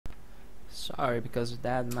Sorry, because of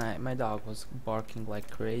that my dog was barking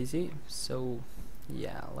like crazy. So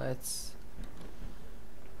yeah, let's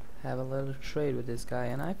have a little trade with this guy.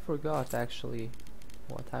 And I forgot actually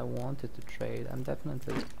what I wanted to trade. I'm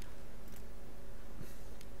definitely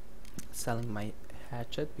selling my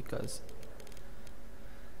hatchet because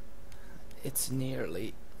it's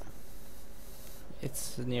nearly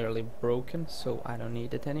broken, so I don't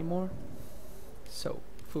need it anymore. So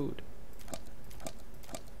food.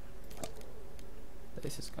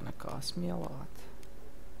 This is gonna cost me a lot.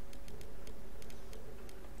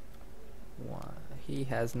 Why? He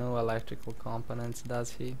has no electrical components,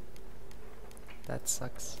 does he? That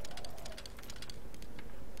sucks.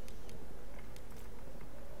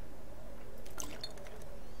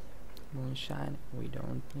 Moonshine, we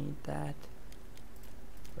don't need that.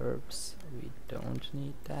 Herbs, we don't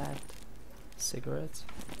need that. Cigarettes.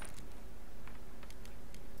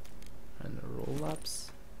 And roll-ups.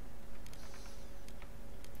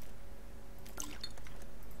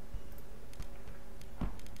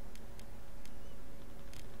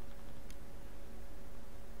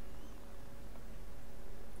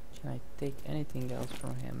 Can I take anything else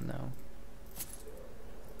from him? No.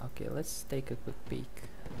 Okay, let's take a quick peek.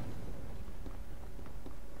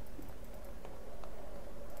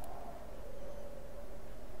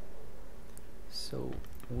 So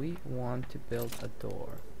we want to build a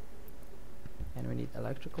door, and we need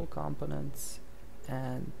electrical components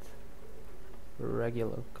and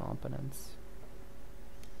regular components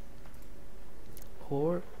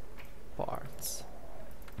or parts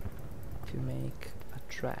to make a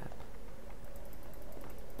trap.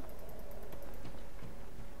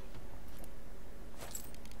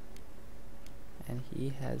 And he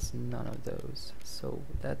has none of those, so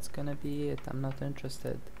that's gonna be it. I'm not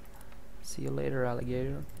interested. See you later,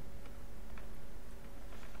 alligator.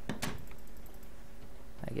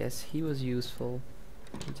 I guess he was useful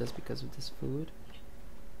just because of this food.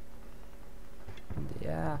 And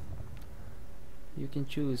yeah, you can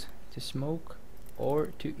choose to smoke or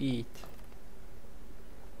to eat.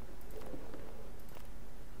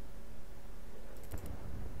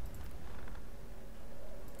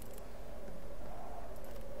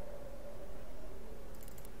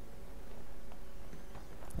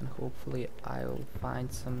 And hopefully I'll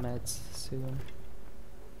find some meds soon.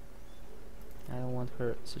 I don't want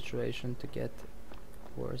her situation to get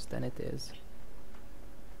worse than it is.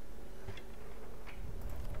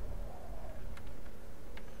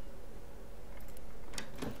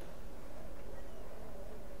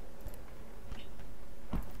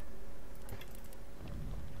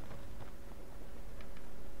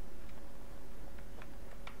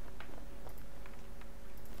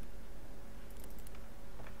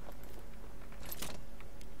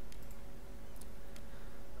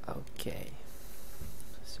 Okay,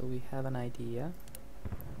 so we have an idea.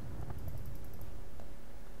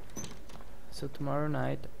 So tomorrow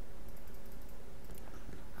night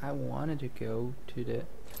I wanted to go to the,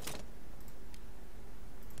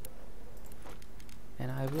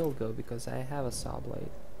 and I will go because I have a saw blade.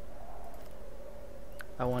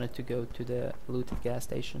 I wanted to go to the looted gas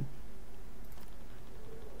station,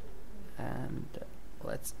 and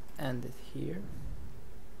let's end it here.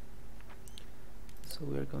 So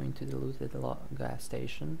we're going to the looted gas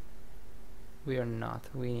station. We are not.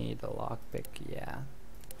 We need a lockpick, yeah.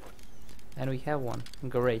 And we have one.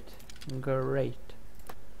 Great. Great.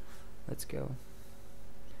 Let's go.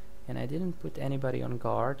 And I didn't put anybody on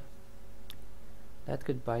guard. That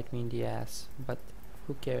could bite me in the ass, but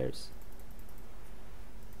who cares?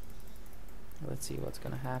 Let's see what's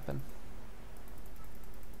gonna happen.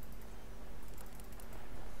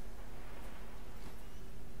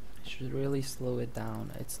 Should really slow it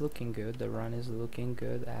down. It's looking good. The run is looking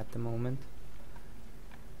good at the moment.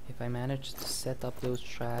 If I manage to set up those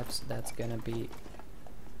traps, that's gonna be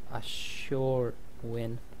a sure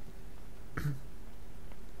win.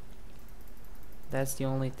 That's the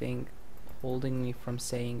only thing holding me from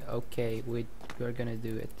saying, okay, we're gonna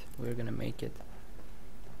do it. We're gonna make it.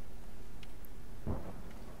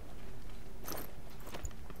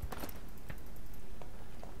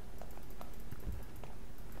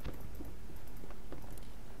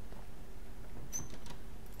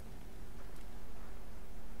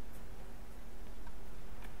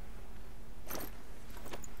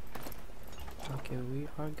 Okay, we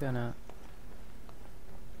are gonna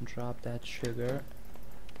drop that sugar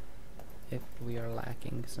if we are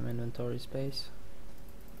lacking some inventory space.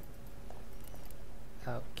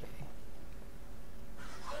 Okay.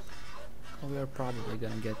 We are probably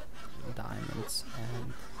gonna get diamonds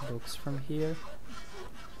and books from here,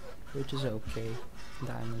 which is okay.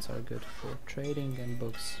 Diamonds are good for trading and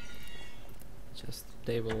books Just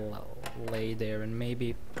they will lay there, and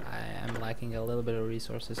maybe I am lacking a little bit of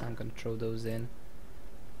resources. I'm gonna throw those in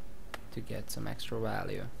to get some extra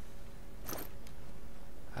value.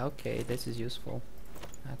 Okay, this is useful.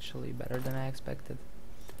 Actually, better than I expected.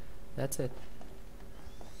 That's it.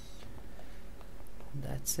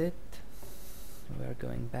 That's it. We're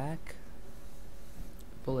going back.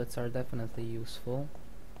 Bullets are definitely useful.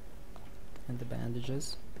 And the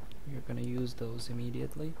bandages. We're gonna use those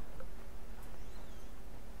immediately.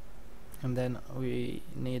 And then we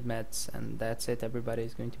need meds, and that's it. Everybody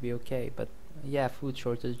is going to be okay. But yeah, food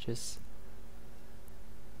shortages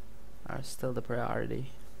are still the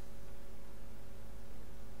priority.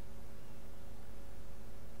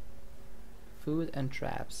 Food and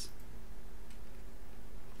traps.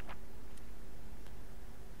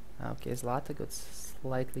 Okay, Zlata got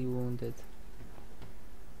slightly wounded.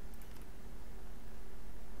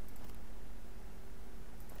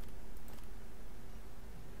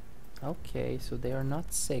 Okay, so they are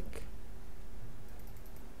not sick.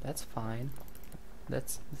 That's fine.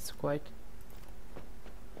 That's quite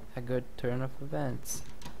a good turn of events.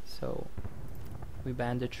 So we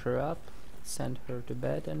bandage her up, send her to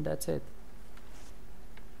bed, and that's it.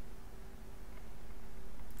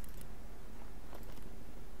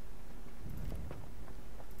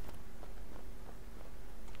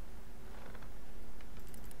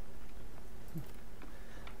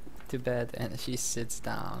 To bed, and she sits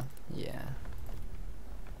down. Yeah.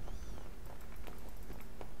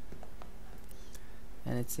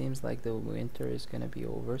 And it seems like the winter is gonna be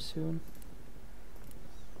over soon.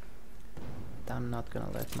 But I'm not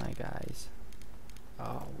gonna let my guys.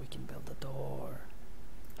 Oh, we can build a door.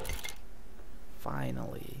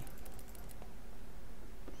 Finally.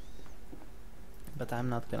 But I'm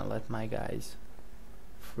not gonna let my guys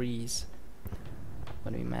freeze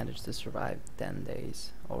when we manage to survive 10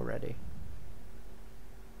 days already.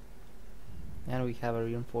 And we have a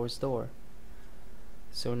reinforced door.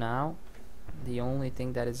 So now the only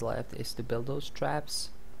thing that is left is to build those traps,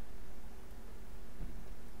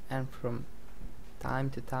 and from time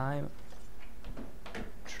to time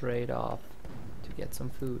trade off to get some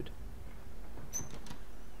food.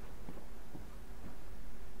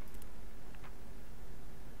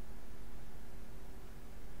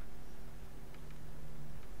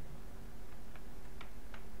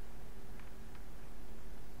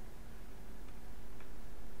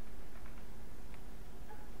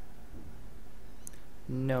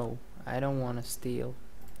 No, I don't want to steal.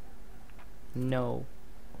 No.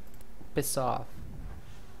 Piss off.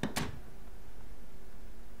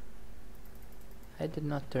 I did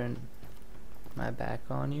not turn my back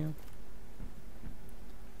on you.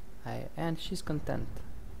 And she's content.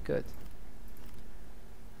 Good.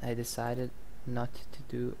 I decided not to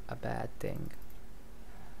do a bad thing.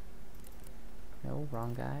 No,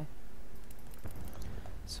 wrong guy.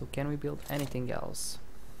 So can we build anything else?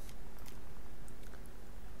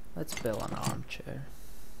 Let's build an armchair.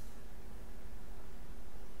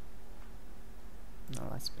 No,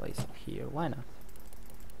 let's place it here. Why not?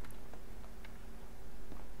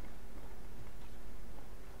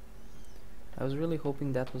 I was really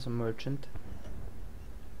hoping that was a merchant,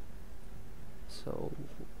 so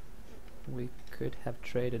we could have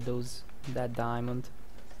traded that diamond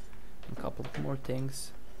and a couple more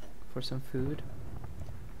things for some food,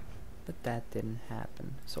 but that didn't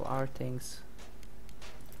happen. So our things,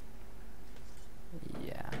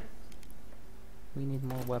 yeah, we need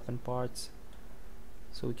more weapon parts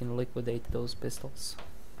so we can liquidate those pistols.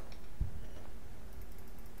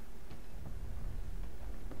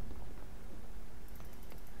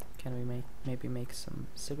 Can we maybe make some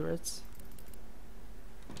cigarettes?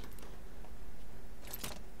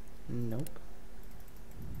 Nope.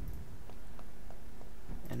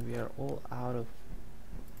 And we are all out of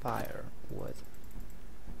firewood,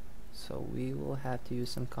 so we will have to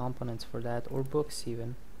use some components for that, or books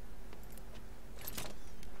even.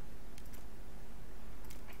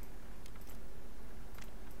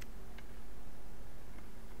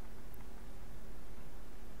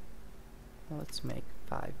 Let's make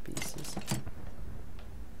 5 pieces.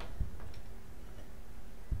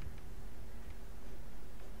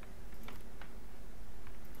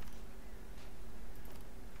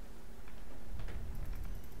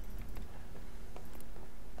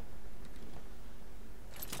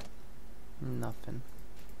 Nothing.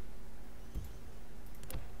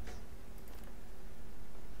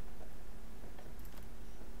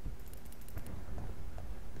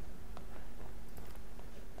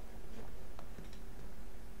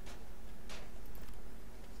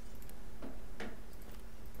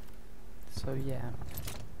 So yeah,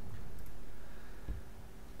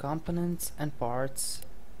 components and parts,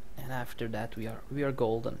 and after that we are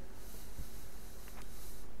golden.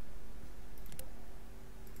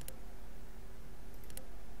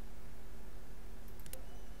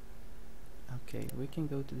 Okay, we can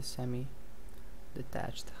go to the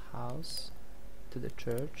semi-detached house, to the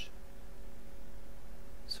church,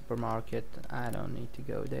 supermarket. I don't need to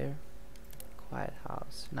go there. Quiet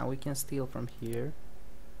house. Now we can steal from here,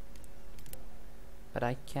 but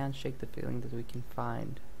I can't shake the feeling that we can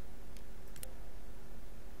find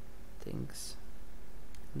things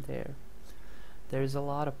there. There's a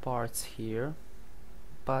lot of parts here,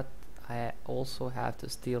 but I also have to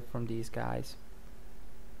steal from these guys,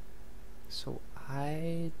 so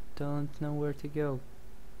I don't know where to go.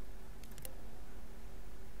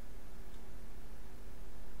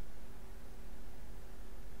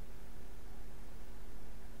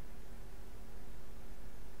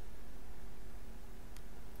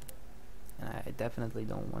 And I definitely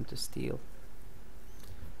don't want to steal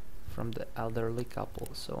from the elderly couple,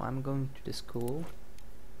 so I'm going to the school.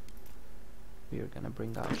 We are gonna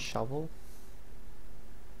bring our shovel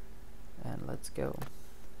and let's go.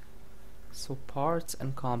 So parts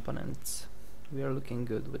and components, we are looking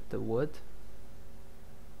good with the wood.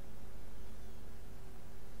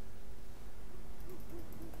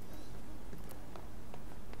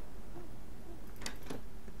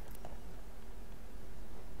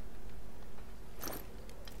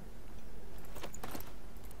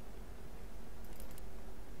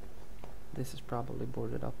 This is probably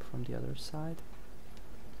boarded up from the other side.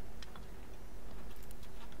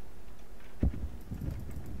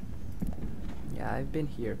 Yeah, I've been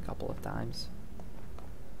here a couple of times.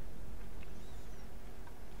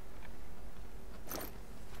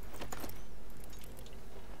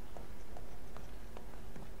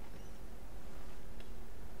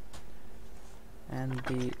 And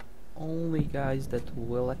the only guys that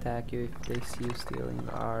will attack you if they see you stealing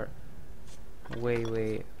are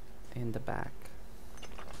way in the back.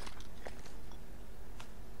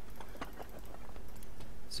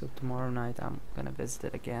 So tomorrow night I'm gonna visit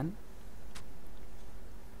it again.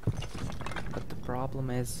 But the problem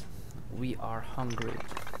is we are hungry,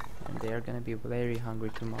 and they are gonna be very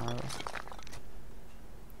hungry tomorrow.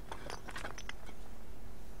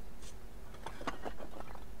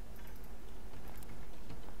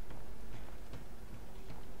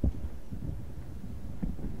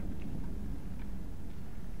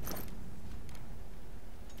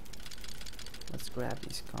 Let's grab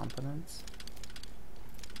these components.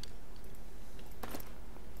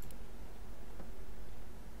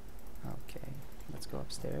 Okay, let's go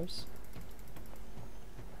upstairs.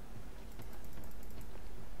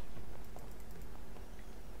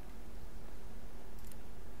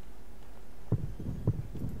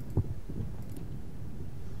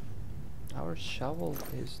 Our shovel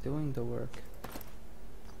is doing the work.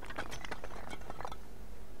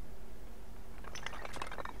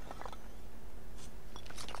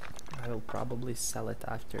 I will probably sell it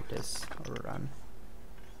after this run.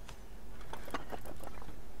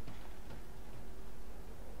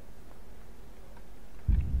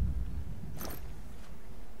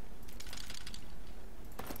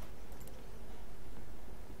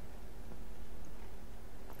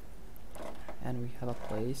 And we have a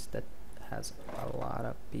place that has a lot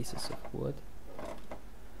of pieces of wood,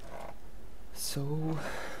 so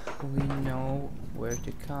we know where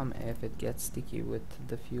to come if it gets sticky with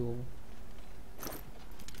the fuel.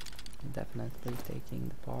 Definitely taking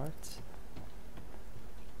the parts.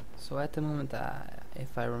 So at the moment,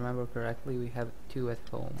 if I remember correctly, we have 2 at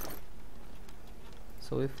home.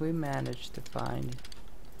 So if we manage to find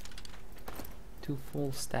 2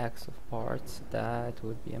 full stacks of parts, that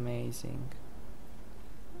would be amazing.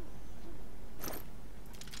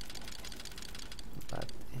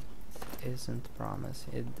 But it isn't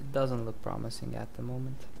promising. It doesn't look promising at the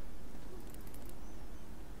moment.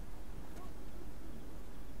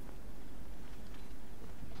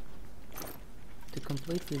 To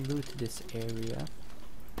completely loot this area,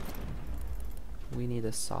 we need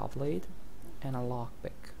a saw blade and a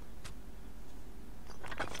lockpick.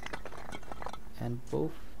 And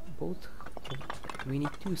we need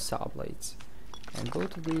 2 saw blades. And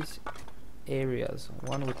both of these areas,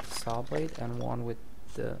 one with the saw blade and one with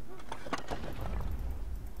the...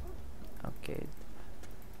 Okay.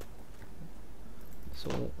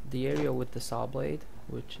 So the area with the saw blade,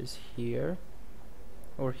 which is here,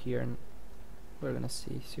 or here, and we're gonna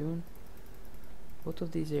see soon. Both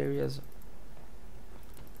of these areas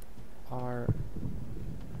are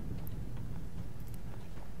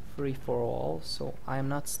free for all, so I'm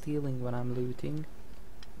not stealing when I'm looting.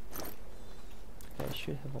 Okay, I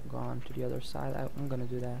should have gone to the other side. I'm gonna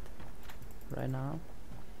do that right now.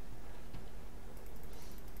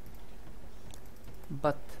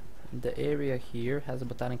 But the area here has a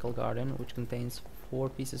botanical garden which contains 4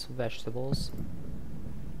 pieces of vegetables.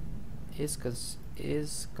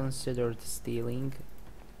 Is considered stealing.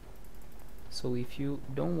 So if you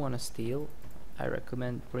don't want to steal, I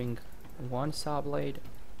recommend bring 1 saw blade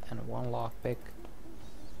and 1 lockpick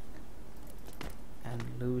and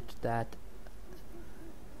loot that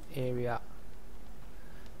area.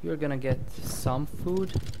 You're gonna get some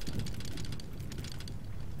food,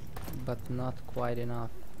 but not quite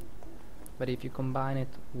enough. But if you combine it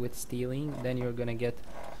with stealing, then you're gonna get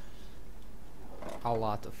a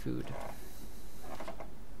lot of food.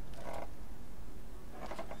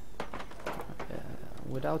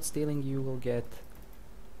 Without stealing, you will get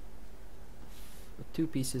 2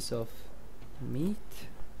 pieces of meat,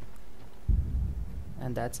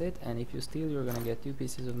 and that's it. And if you steal, you're gonna get 2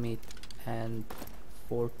 pieces of meat and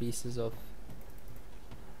 4 pieces of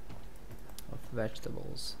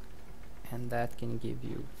vegetables, and that can give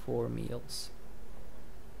you 4 meals.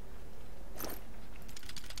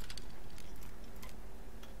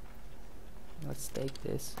 Let's take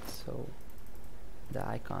this so the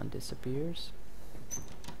icon disappears.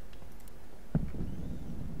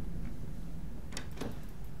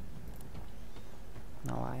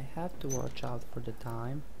 Now I have to watch out for the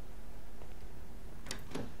time.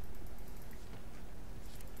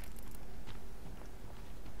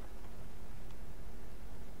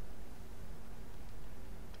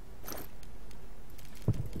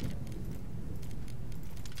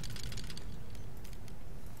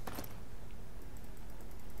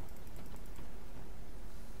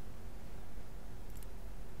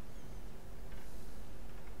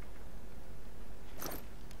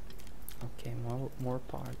 Okay, more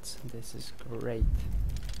parts. This is great.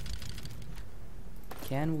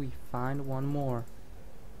 Can we find one more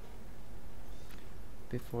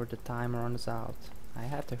before the time runs out? I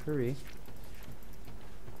have to hurry.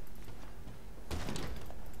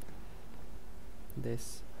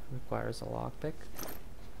 This requires a lockpick,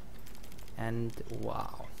 and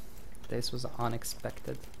wow, this was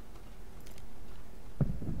unexpected.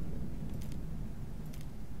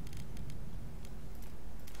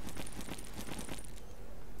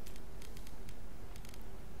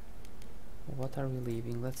 What are we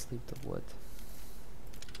leaving? Let's leave the wood.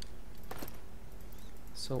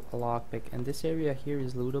 So a lockpick, and this area here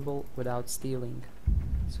is lootable without stealing,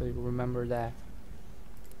 so you remember that.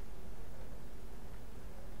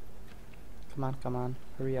 Come on, come on,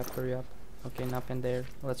 hurry up, hurry up. Okay, nothing there,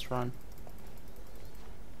 let's run.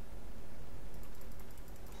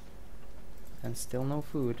 And still no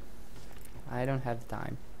food. I don't have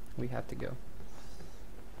time, we have to go.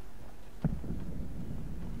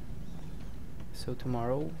 So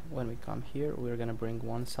tomorrow when we come here, we're gonna bring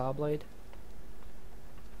 1 saw blade.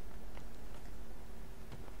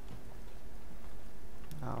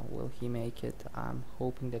 Will he make it? I'm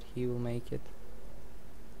hoping that he will make it,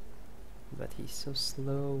 but he's so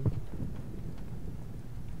slow.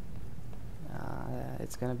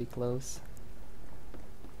 It's gonna be close.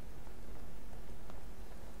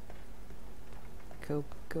 Go,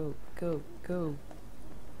 go, go, go.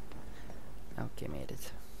 Okay, made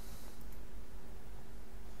it.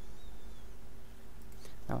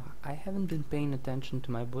 Now, I haven't been paying attention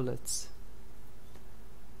to my bullets,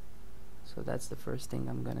 so that's the first thing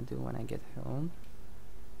I'm gonna do when I get home.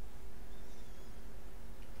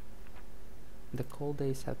 The cold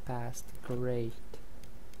days have passed. Great.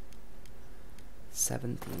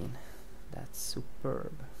 17. That's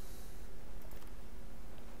superb.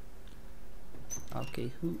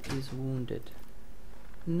 Okay, who is wounded?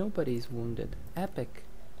 Nobody is wounded. Epic.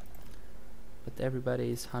 But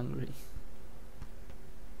everybody is hungry.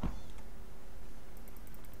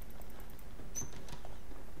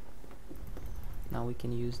 Now we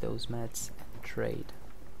can use those meds and trade.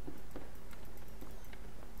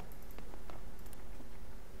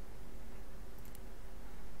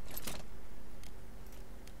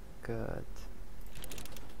 Good.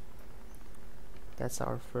 That's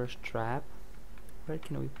our first trap. Where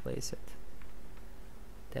can we place it?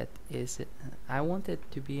 That is it. I want it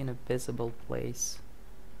to be in a visible place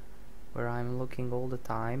where I'm looking all the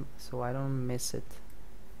time so I don't miss it.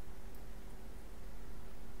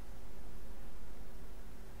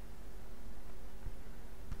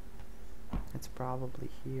 It's probably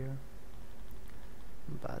here,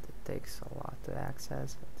 but it takes a lot to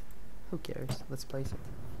access, but who cares? Let's place it.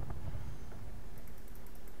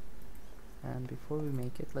 And before we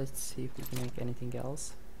make it, let's see if we can make anything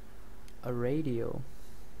else. A radio.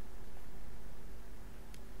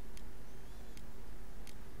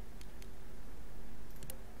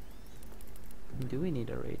 Do we need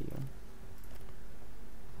a radio?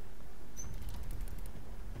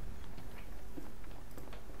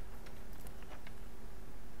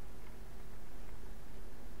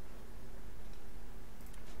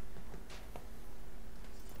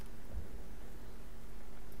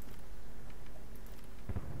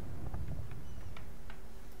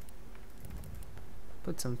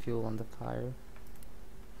 Put some fuel on the fire.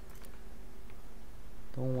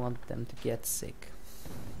 Don't want them to get sick.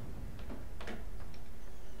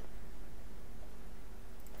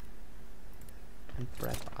 And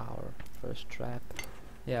prep our first trap.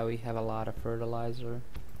 Yeah, we have a lot of fertilizer.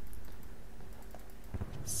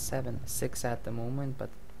 6 at the moment, but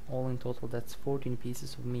all in total that's 14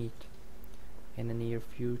 pieces of meat in the near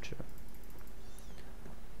future.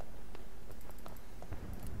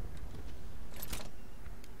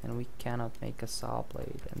 And we cannot make a saw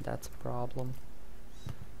blade, and that's a problem.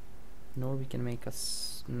 Nor we can make a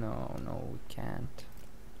no, we can't.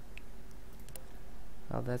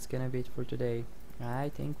 Well, that's gonna be it for today. I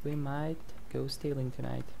think we might go stealing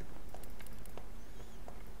tonight.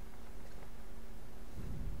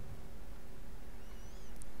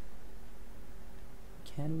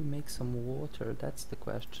 Can we make some water? That's the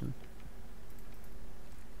question.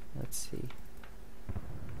 Let's see.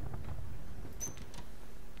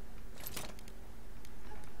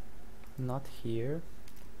 Not here.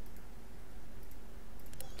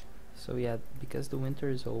 So yeah, because the winter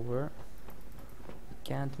is over, we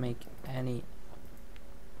can't make any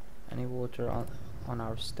water on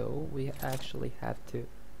our stove. We actually have to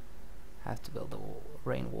build a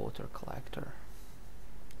rainwater collector.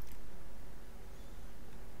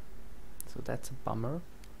 So that's a bummer.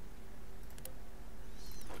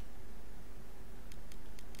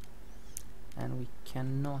 And we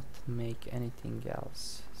cannot make anything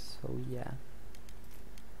else. So yeah.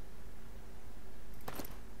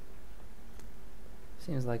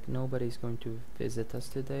 Seems like nobody's going to visit us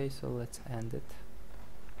today, so let's end it.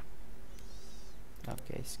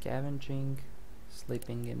 Okay, scavenging,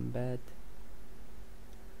 sleeping in bed,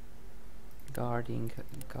 guarding.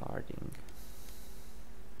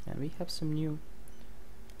 And we have some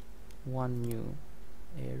one new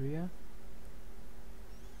area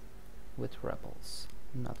with rebels.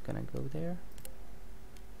 I'm not gonna go there.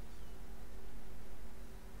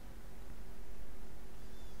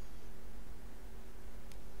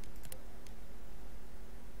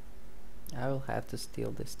 I will have to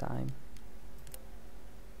steal this time.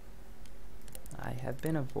 I have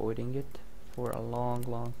been avoiding it for a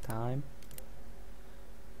long time,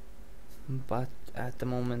 but at the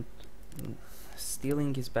moment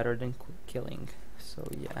stealing is better than killing, so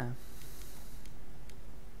yeah.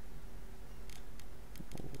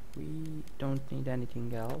 We don't need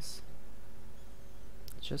anything else,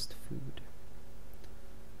 just food.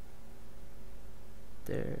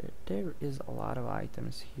 There is a lot of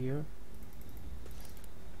items here,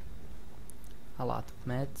 a lot of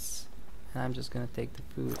meds, and I'm just gonna take the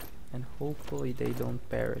food and hopefully they don't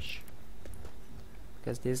perish,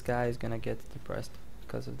 because this guy is gonna get depressed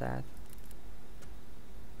because of that.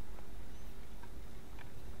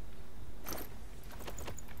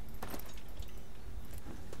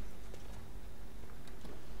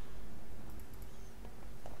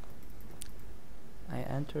 I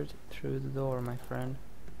entered through the door, my friend.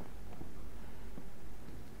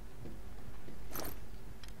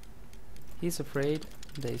 He's afraid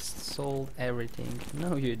they sold everything.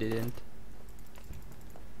 No, you didn't.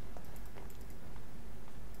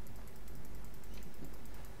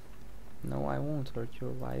 No, I won't hurt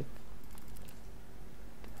your wife.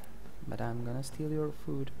 But I'm gonna steal your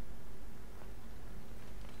food.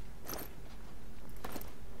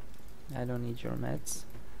 I don't need your meds.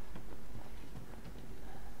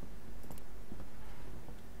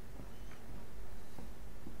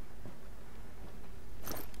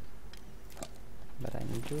 But I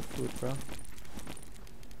need your food, bro.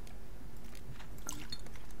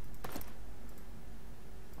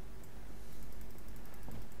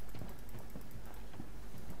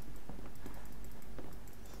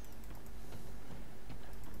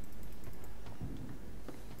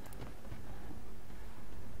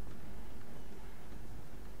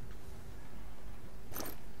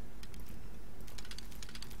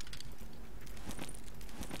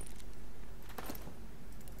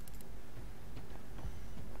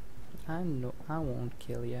 I won't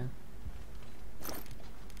kill ya.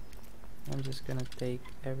 I'm just gonna take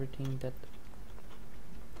everything that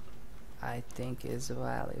I think is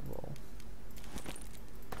valuable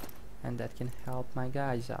and that can help my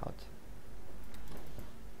guys out.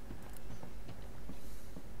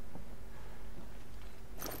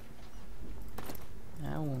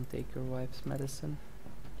 won't take your wife's medicine.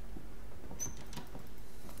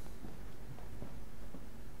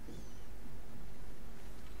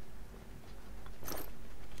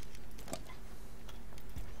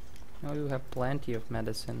 Now you have plenty of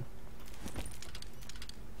medicine.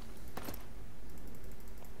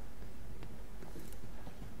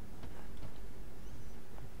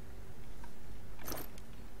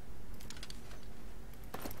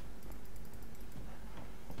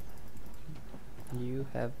 You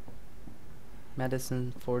have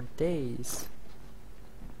medicine for days.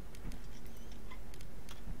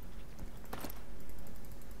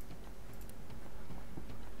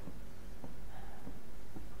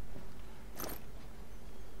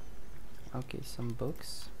 Okay, some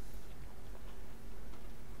books.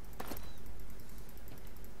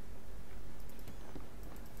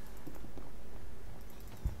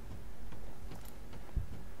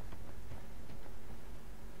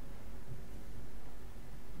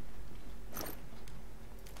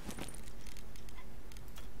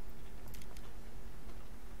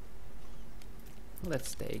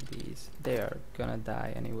 Let's take these. They are gonna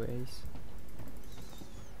die anyways.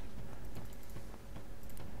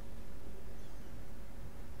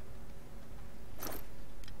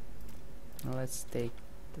 Now let's take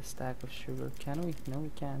the stack of sugar. Can we? No,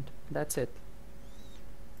 we can't. That's it.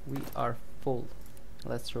 We are full.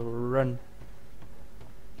 Let's run.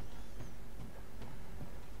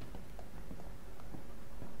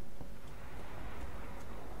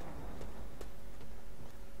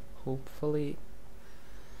 Hopefully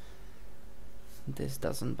this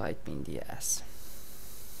doesn't bite me in the ass.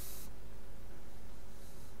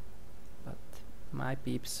 But my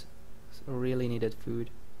peeps really needed food.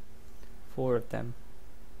 4 of them.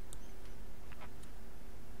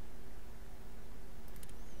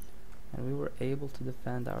 And we were able to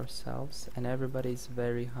defend ourselves, and everybody's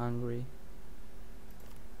very hungry.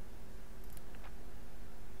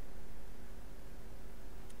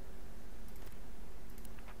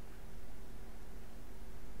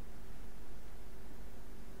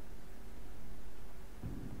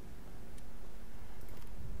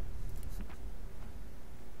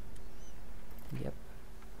 Yep.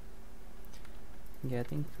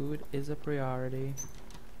 Getting food is a priority.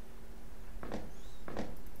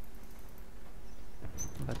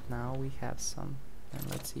 But now we have some, and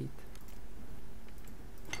let's eat.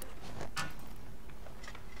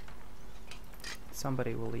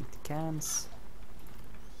 Somebody will eat cans.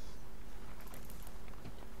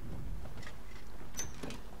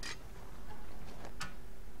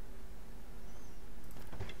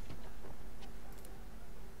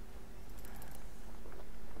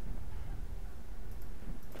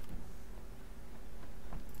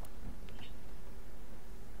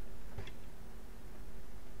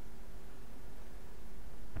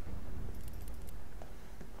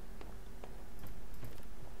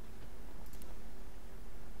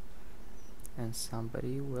 And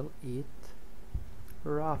somebody will eat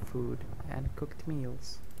raw food and cooked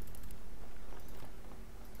meals.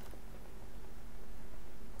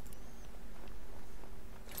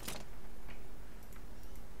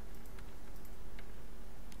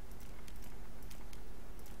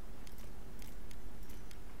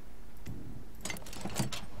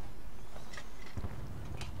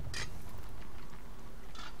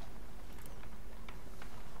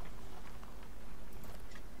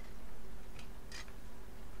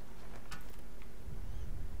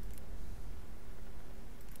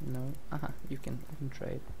 No, you can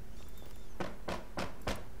trade.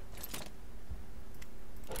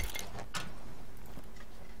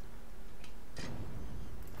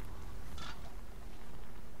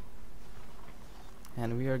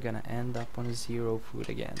 And we are gonna end up on 0 food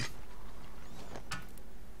again.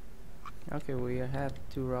 Okay, we have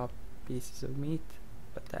 2 raw pieces of meat,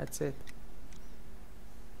 but that's it.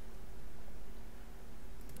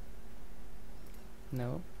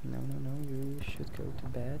 No, no, no, no, you should go to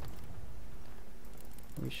bed.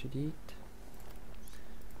 We should eat.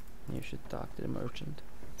 You should talk to the merchant.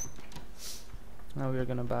 Now we're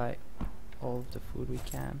gonna buy all of the food we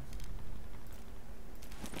can.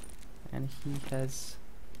 And he has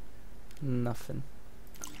nothing.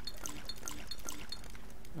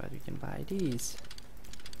 But we can buy these.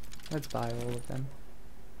 Let's buy all of them.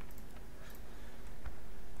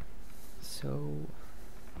 So,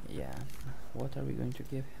 yeah, what are we going to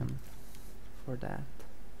give him for that?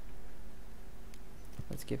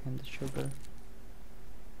 Let's give him the sugar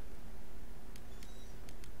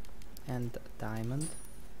and a diamond.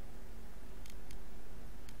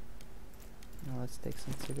 Now let's take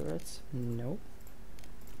some cigarettes. Nope.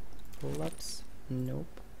 Pull-ups. Nope.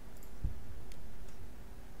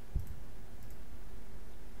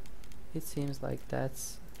 it seems like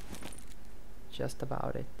that's just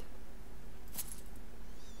about it.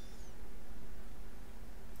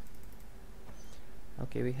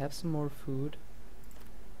 Okay, we have some more food.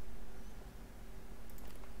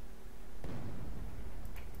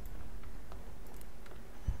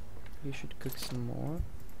 We should cook some more.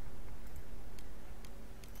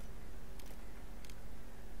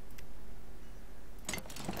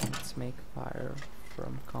 Let's make fire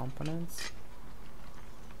from components.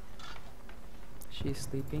 She's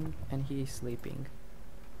sleeping and he's sleeping.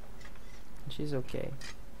 She's okay.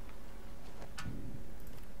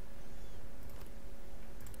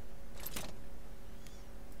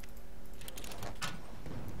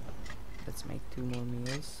 Let's make 2 more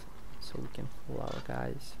meals so we can fill our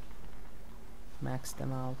guys. Max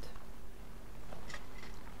them out.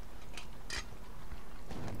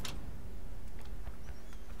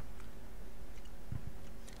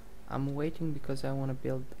 I'm waiting because I want to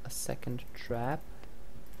build a second trap.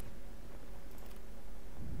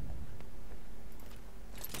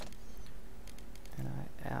 And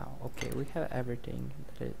okay, we have everything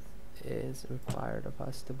that it is required of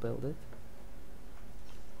us to build it.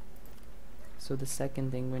 So the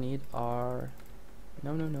second thing we need are...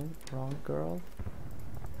 no, wrong girl.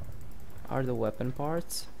 Are the weapon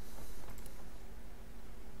parts.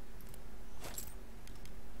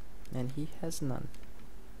 And he has none.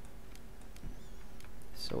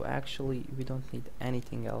 So actually we don't need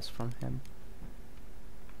anything else from him.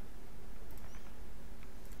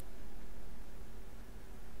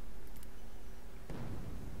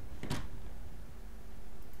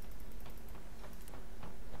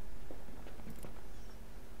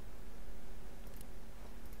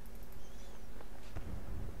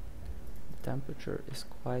 The temperature is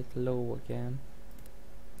quite low again.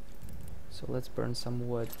 So let's burn some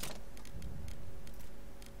wood.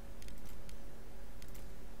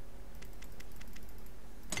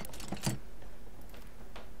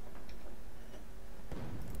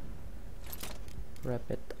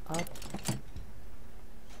 Wrap it up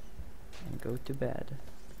and go to bed.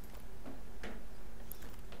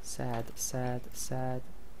 Sad, sad, sad,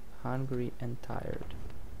 hungry and tired.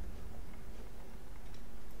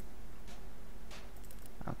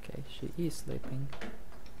 Okay, she is sleeping.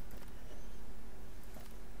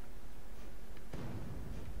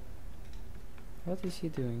 What is he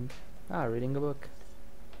doing? Ah, reading a book.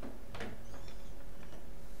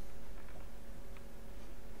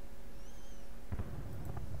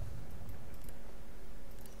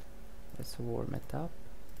 Let's warm it up.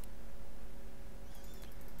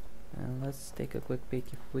 And let's take a quick peek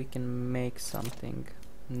if we can make something.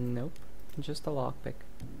 Nope, just a lockpick.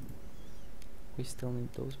 We still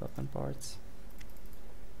need those weapon parts.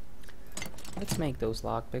 Let's make those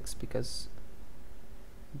lockpicks because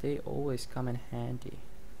they always come in handy.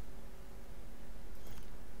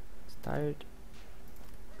 It's tired.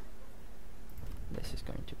 This is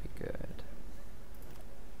going to be good.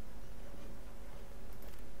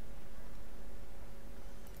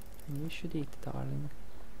 And you should eat, darling.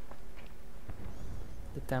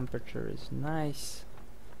 The temperature is nice.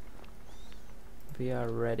 We are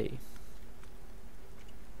ready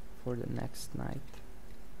for the next night.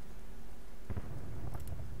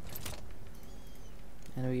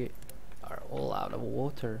 And we are all out of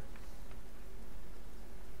water.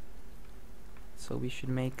 So we should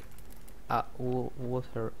make a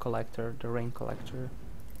water collector, the rain collector.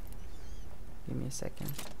 Give me a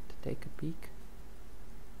second to take a peek.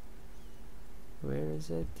 Where is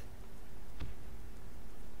it?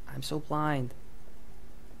 I'm so blind.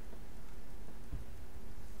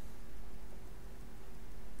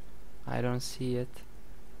 I don't see it.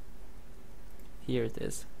 Here it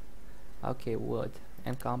is. Okay, wood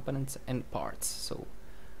and components and parts. So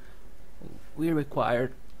we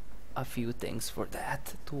required a few things for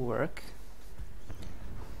that to work.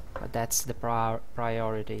 But that's the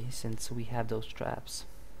priority since we have those traps.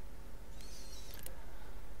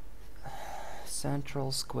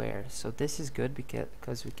 Central square. So this is good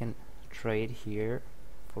because we can trade here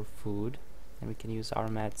for food and we can use our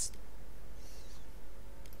meds.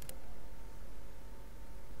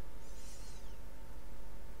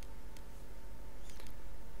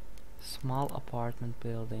 Small apartment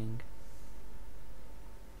building.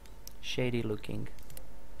 Shady looking.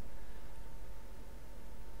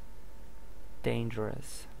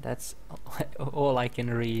 Dangerous. That's all I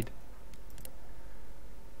can read.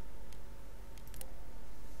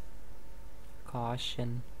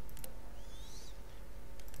 Caution.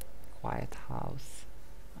 Quiet house.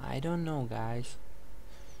 I don't know, guys.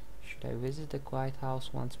 Should I visit the quiet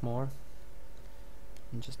house once more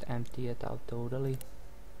and just empty it out totally?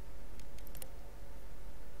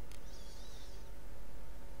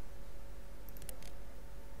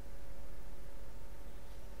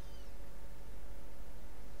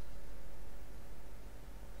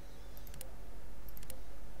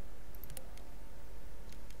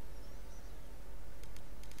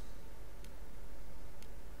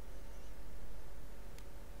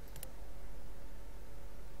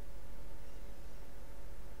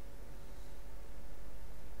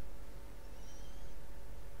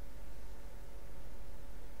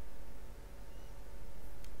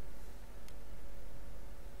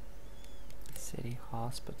 City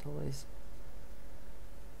hospital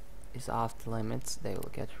is off the limits. They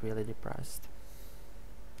will get really depressed.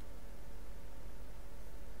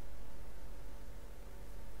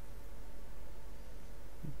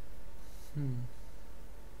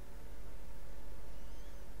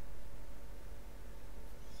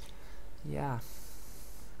 Yeah,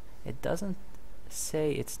 it doesn't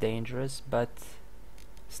say it's dangerous, but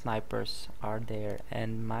snipers are there,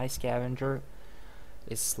 and my scavenger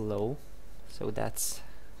is slow, so that's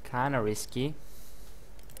kind of risky.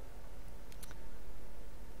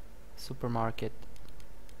 Supermarket,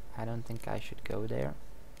 I don't think I should go there.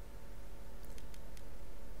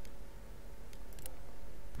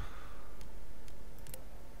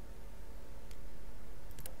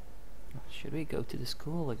 Should we go to the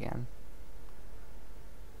school again?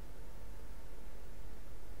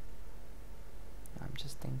 I'm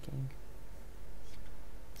just thinking.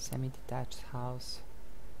 Semi-detached house.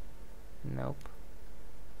 Nope.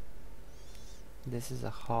 This is a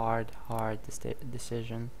hard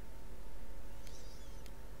decision.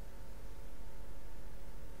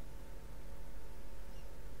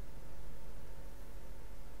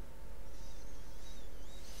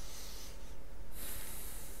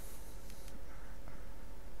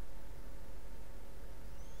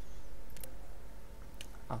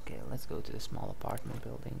 Okay, let's go to the small apartment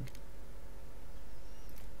building.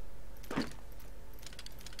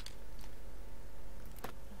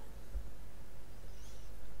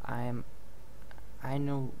 I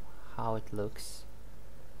know how it looks,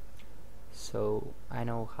 so I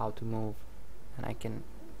know how to move, and I can.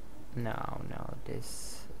 No,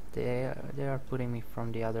 this they are putting me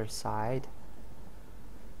from the other side,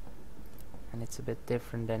 and it's a bit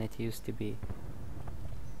different than it used to be.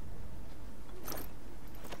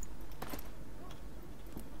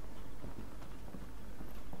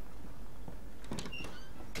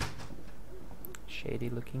 Shady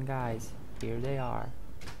looking guys, here they are.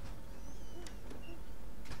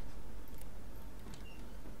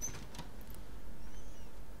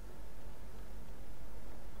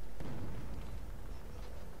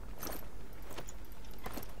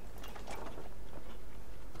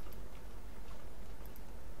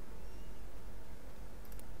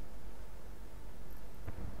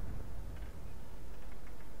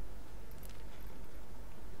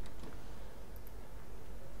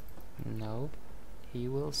 No, he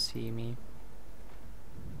will see me.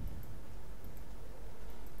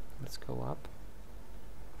 Let's go up.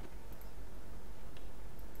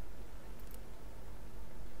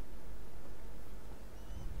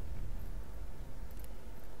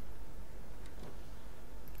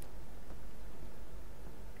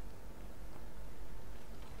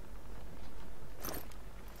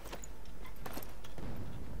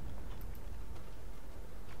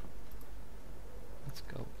 Let's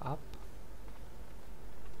go up.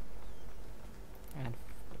 And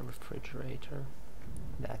a refrigerator.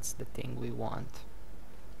 That's the thing we want.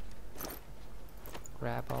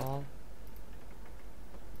 Grab all.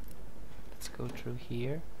 Let's go through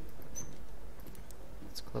here.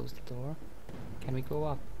 Let's close the door. Can we go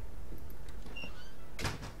up?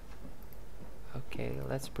 Okay,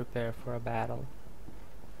 let's prepare for a battle.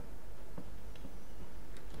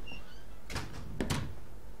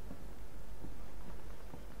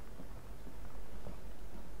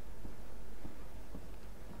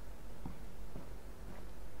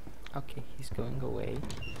 Okay, he's going away.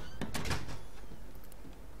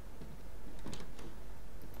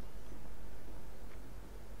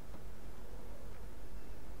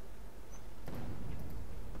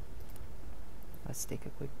 Let's take a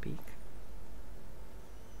quick peek.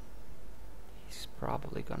 He's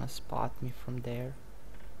probably gonna spot me from there.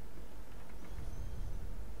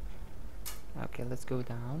 Okay, let's go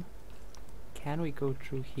down. Can we go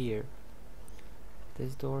through here?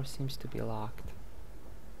 This door seems to be locked.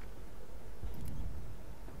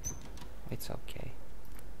 It's okay.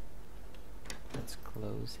 Let's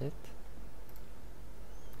close it.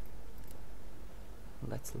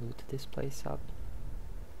 Let's loot this place up.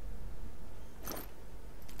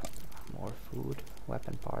 More food,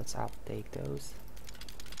 weapon parts, I'll take those.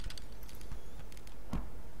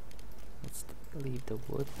 Let's leave the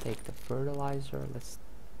wood, take the fertilizer, let's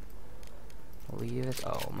leave it.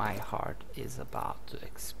 Oh, my heart is about to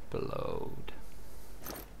explode.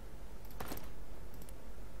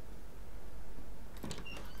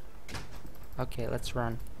 Okay, let's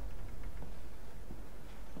run.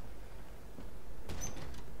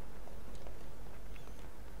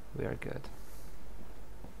 We are good.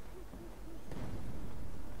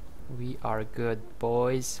 We are good,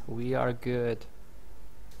 boys. We are good.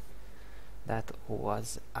 That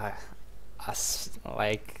was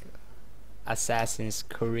like Assassin's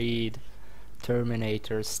Creed,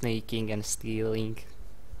 Terminator, sneaking and stealing.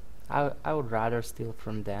 I would rather steal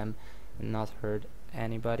from them and not hurt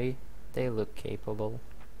anybody. They look capable.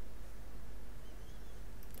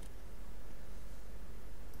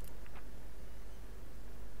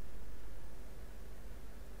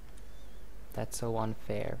 That's so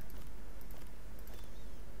unfair.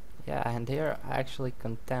 Yeah, and they're actually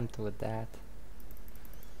content with that.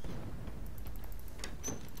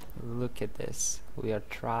 Look at this. We are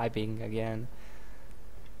thriving again.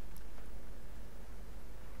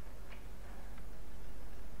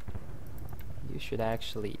 You should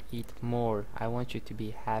actually eat more. I want you to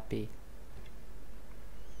be happy.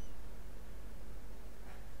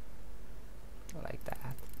 Like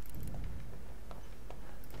that.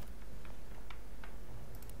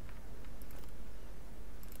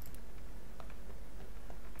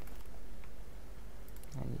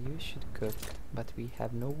 And you should cook, but we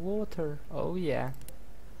have no water. Oh yeah.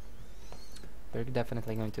 We're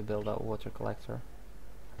definitely going to build a water collector.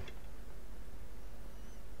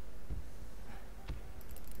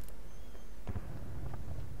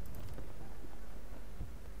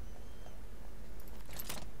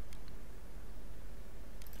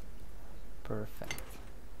 Perfect.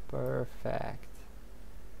 Perfect.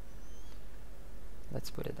 Let's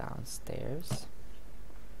put it downstairs.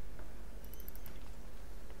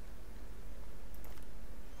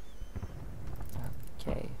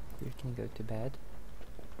 Okay, you can go to bed.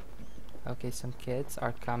 Okay, some kids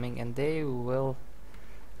are coming and they will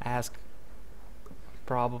ask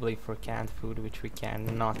probably for canned food, which we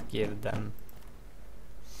cannot give them.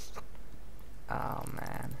 Oh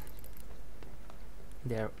man.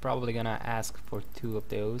 They're probably gonna ask for 2 of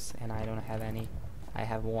those and I don't have any. I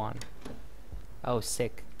have 1. Oh,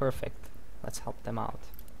 sick. Perfect. Let's help them out.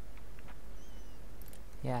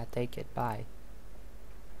 Yeah, take it. Bye.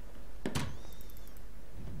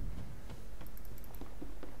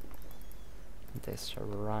 This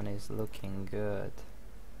run is looking good.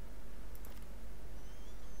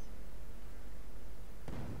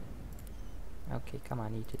 Okay, come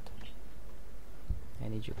on, eat it. I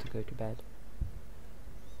need you to go to bed.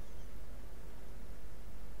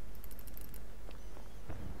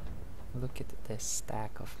 Look at this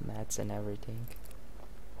stack of meds and everything.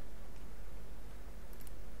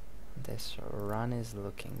 This run is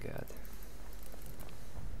looking good.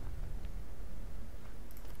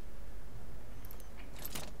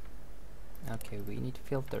 Okay, we need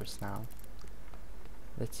filters now.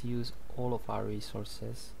 Let's use all of our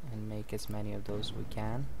resources and make as many of those we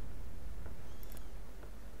can.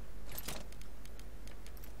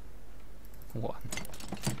 One.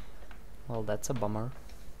 Well, that's a bummer.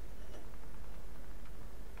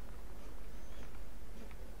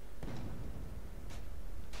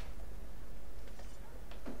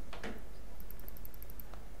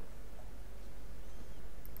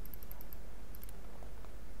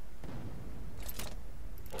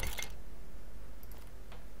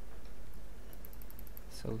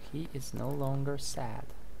 So he is no longer sad.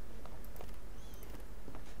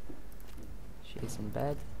 She is in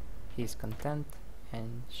bed, he's content,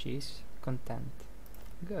 and she's content.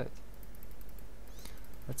 Good.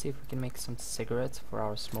 Let's see if we can make some cigarettes for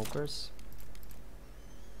our smokers.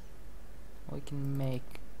 We can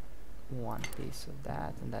make 1 piece of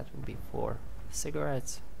that, and that will be 4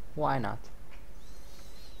 cigarettes. Why not?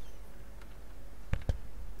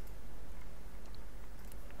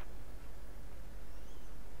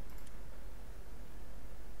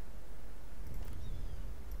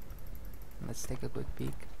 Let's take a quick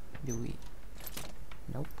peek. Do we?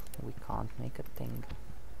 Nope, we can't make a thing.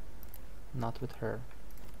 Not with her.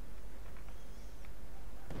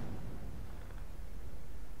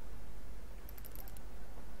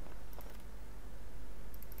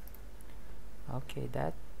 Okay,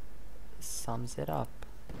 that sums it up.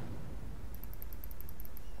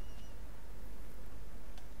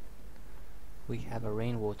 We have a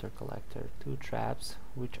rainwater collector, 2 traps,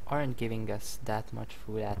 which aren't giving us that much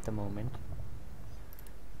food at the moment.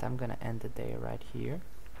 But I'm gonna end the day right here.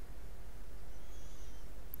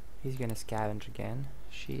 He's gonna scavenge again.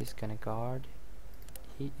 She is gonna guard.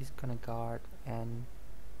 He is gonna guard, and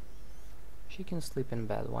she can sleep in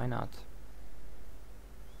bed. Why not?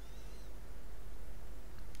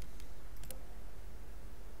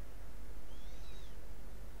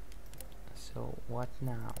 So what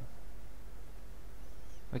now?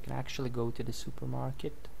 We can actually go to the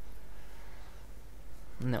supermarket.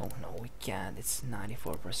 No, we can't. It's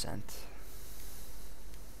 94%.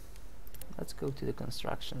 Let's go to the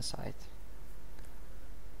construction site.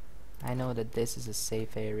 I know that this is a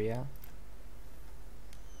safe area.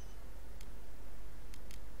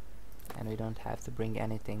 and we don't have to bring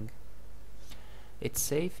anything. It's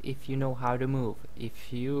safe if you know how to move.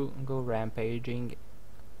 If you go rampaging,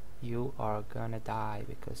 you are gonna die,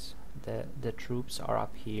 because the troops are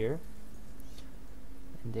up here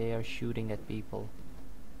and they are shooting at people.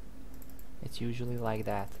 It's usually like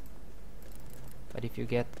that. But if you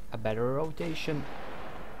get a better rotation,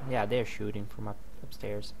 yeah, they're shooting from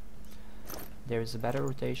upstairs. There's a better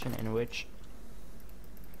rotation in which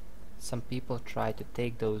some people try to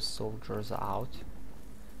take those soldiers out.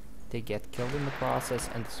 They get killed in the process,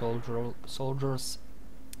 and the soldiers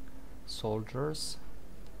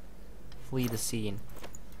flee the scene,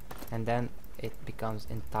 and then it becomes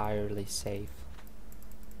entirely safe.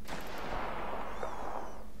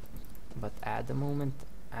 But at the moment,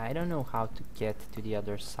 I don't know how to get to the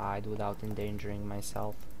other side without endangering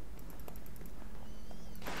myself.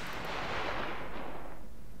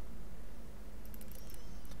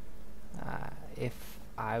 If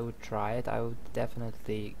I would try it, I would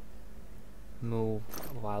definitely move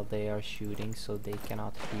while they are shooting so they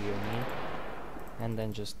cannot hear me, and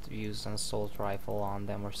then just use an assault rifle on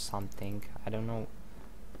them or something. I don't know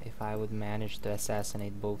if I would manage to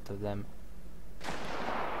assassinate both of them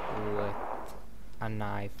with a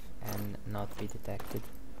knife and not be detected.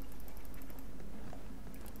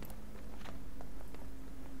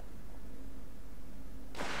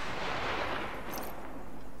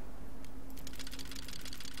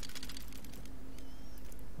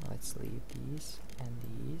 Let's leave these and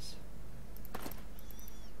these.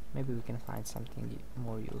 Maybe we can find something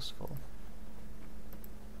more useful.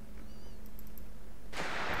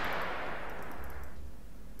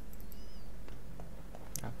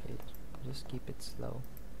 Okay, just keep it slow.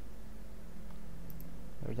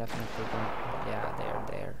 We're definitely going. Yeah, they're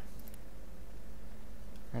there.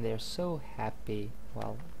 And they're so happy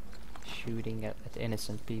while shooting at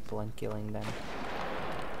innocent people and killing them.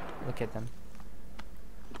 Look at them.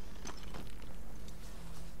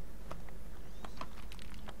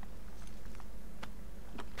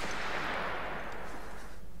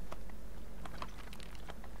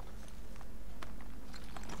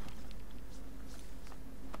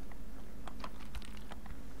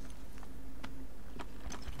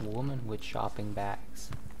 Woman with shopping bags.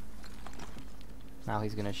 Now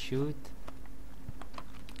he's gonna shoot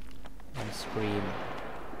and scream.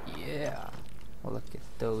 Yeah! Look at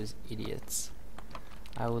those idiots.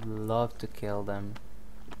 I would love to kill them.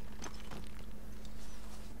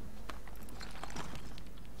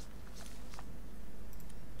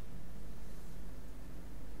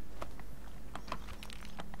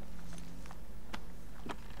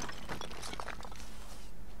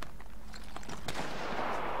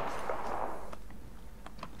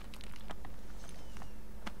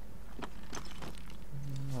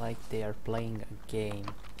 Like they are playing a game.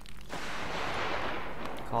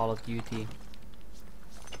 Call of Duty.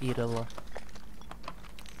 Idle.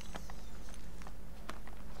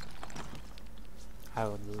 I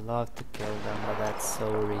would love to kill them, but that's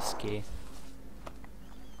so risky.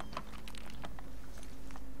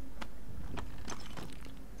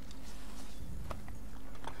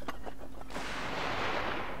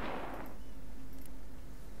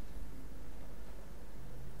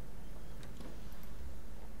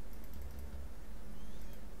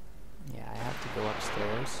 Go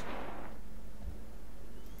upstairs.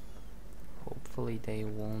 Hopefully they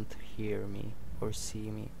won't hear me or see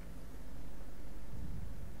me.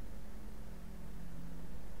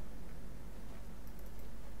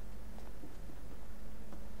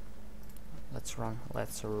 Let's run,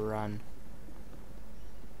 let's run.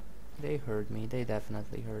 They heard me, they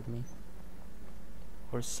definitely heard me.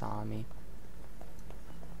 Or saw me.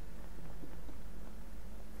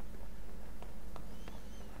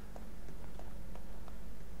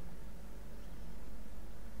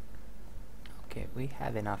 Okay, we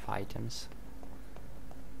have enough items.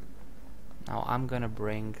 Now I'm gonna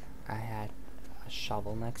bring a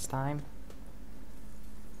shovel next time,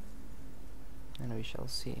 and we shall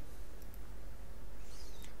see.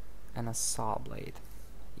 And a saw blade,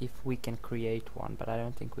 if we can create one, but I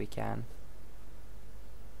don't think we can.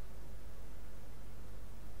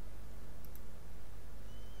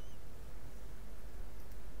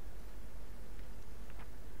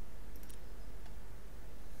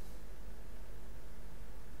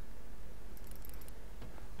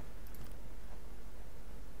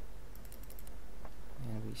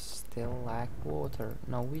 We still lack water.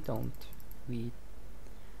 No, we don't.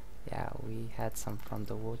 Yeah, we had some from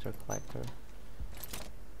the water collector.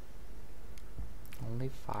 Only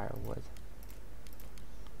firewood.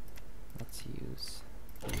 Let's use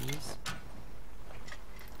these.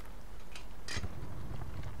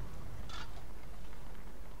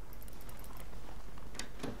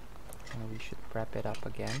 prep it up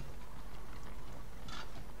again.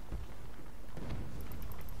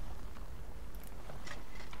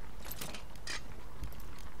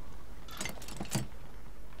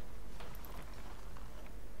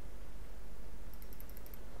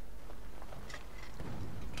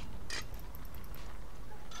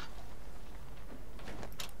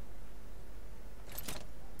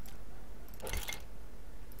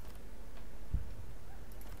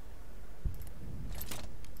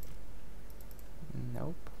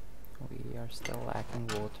 Nope, we are still lacking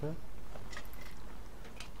water.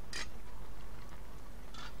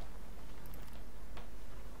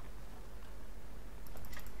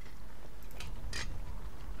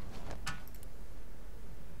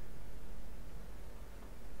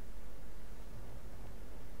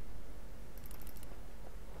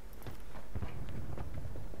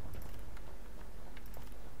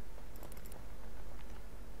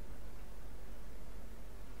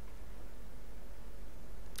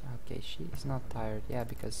 Okay, she's not tired, yeah,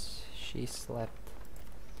 because she slept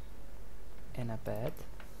in a bed.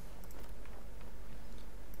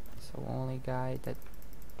 So only guy that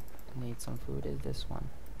needs some food is this one.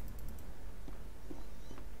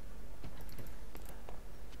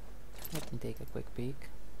 Let me take a quick peek.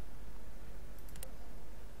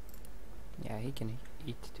 Yeah, he can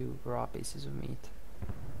eat 2 raw pieces of meat.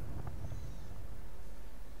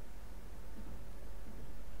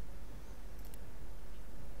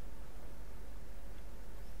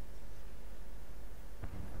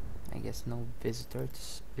 I guess no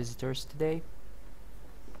visitors today.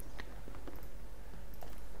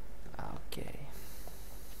 Okay.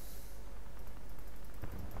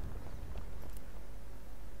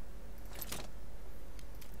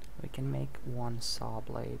 We can make 1 saw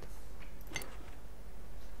blade.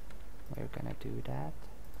 We're gonna do that.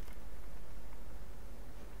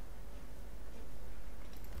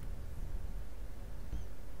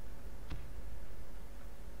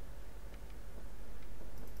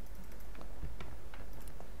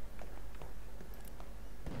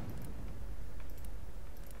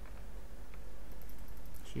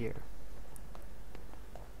 Here.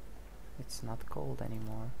 It's not cold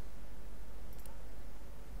anymore.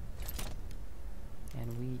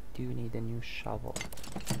 And we do need a new shovel,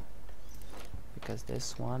 because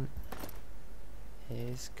this one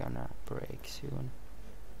is gonna break soon.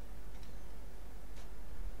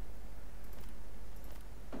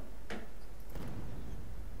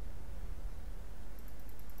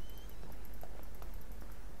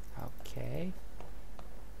 Okay.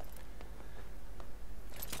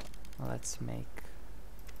 Let's make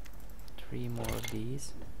 3 more of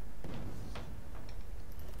these.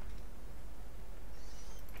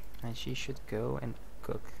 And she should go and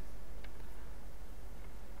cook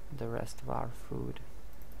the rest of our food.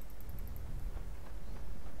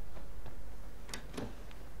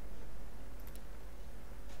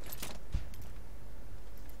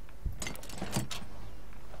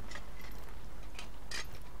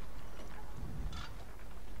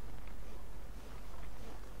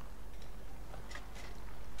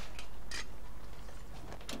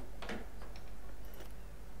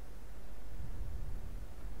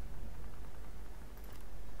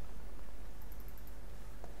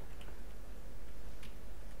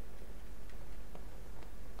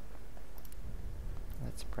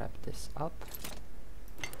 Let's prep this up.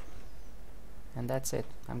 And that's it.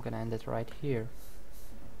 I'm gonna end it right here.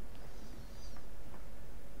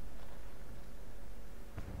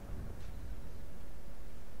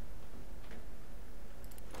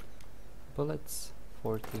 Bullets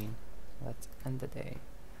 14. Let's end the day.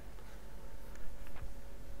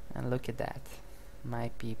 And look at that. My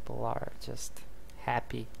people are just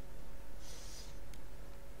happy.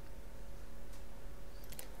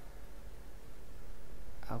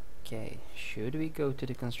 Okay, should we go to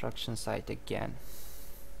the construction site again?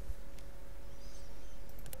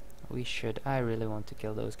 We should. I really want to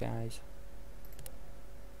kill those guys.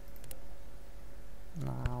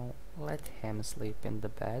 Now let him sleep in the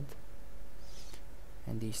bed,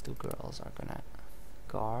 and these 2 girls are gonna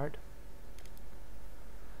guard.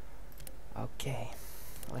 Okay,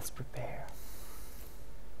 let's prepare.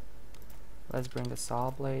 Let's bring a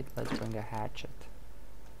saw blade, let's bring a hatchet.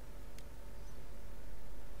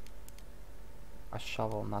 A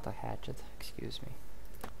shovel, not a hatchet, excuse me.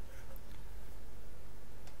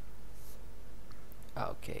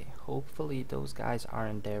 Okay, hopefully those guys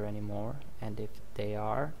aren't there anymore, and if they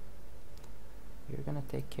are, we're gonna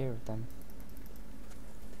take care of them.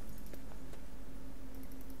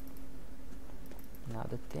 Now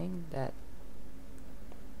the thing that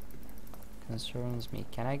concerns me,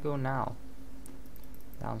 can I go now?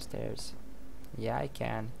 Downstairs. Yeah, I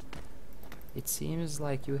can. It seems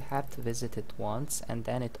like you have to visit it once and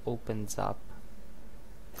then it opens up,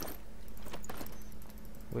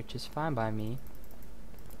 which is fine by me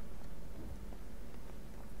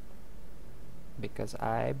because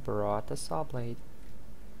I brought a saw blade.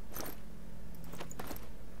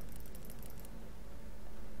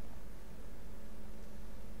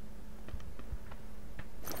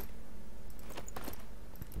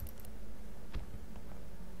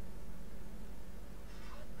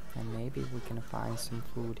 And maybe we can find some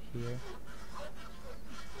food here.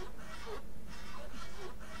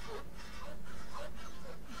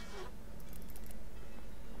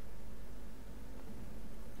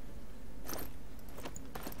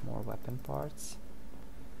 More weapon parts.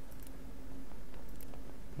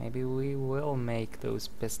 Maybe we will make those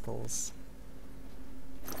pistols.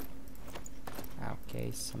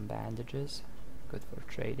 Okay, some bandages. Good for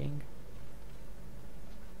trading.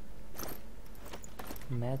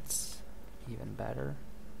 Meds, even better.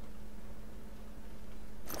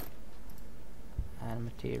 And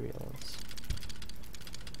materials.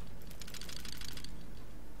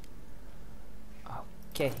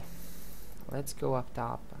 Okay, let's go up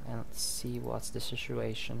top and see what's the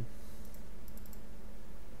situation.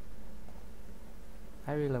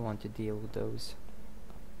 I really want to deal with those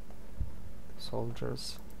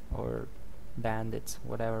soldiers or bandits,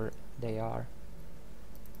 whatever they are.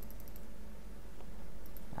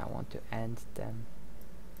 I want to end them.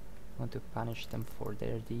 I want to punish them for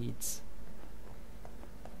their deeds.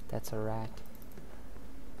 That's a rat.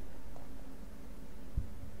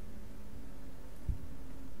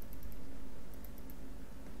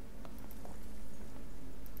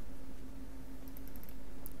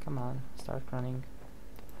 Come on, start running.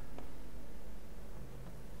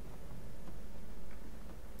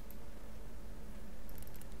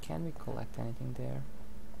 Can we collect anything there?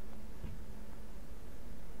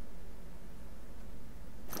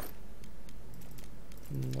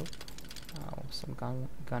 Nope. Oh, some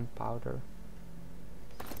gunpowder.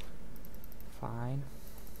 Fine.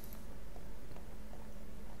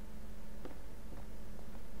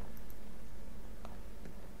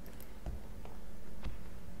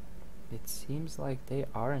 It seems like they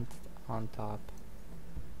aren't on top.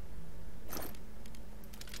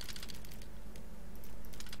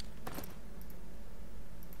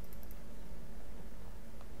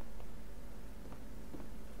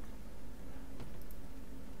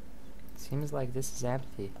 Seems like this is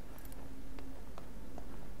empty.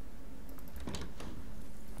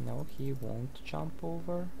 No, he won't jump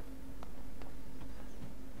over.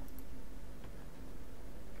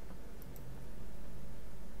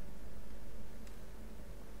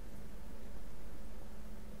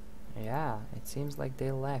 Yeah, it seems like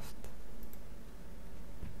they left.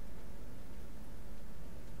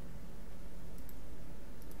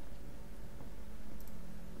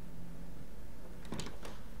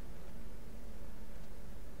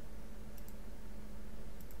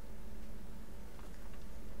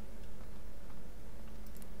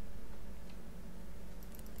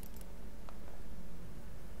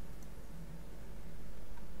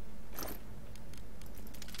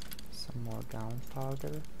 Some more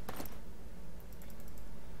gunpowder.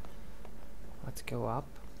 Let's go up.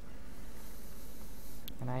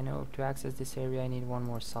 And I know to access this area I need one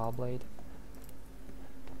more saw blade.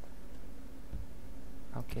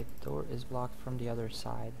 Okay, the door is blocked from the other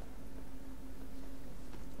side.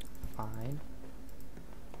 Fine.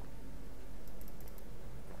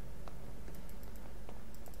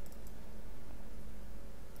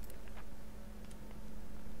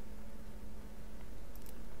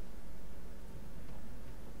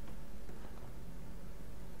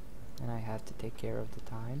 And I have to take care of the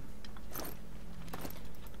time.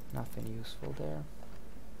 Nothing useful there.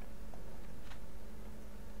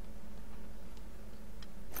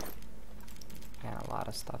 And a lot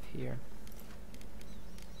of stuff here.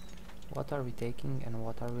 What are we taking and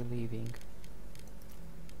what are we leaving?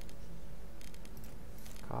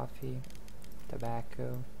 Coffee,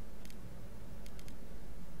 tobacco,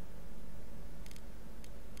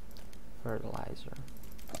 fertilizer.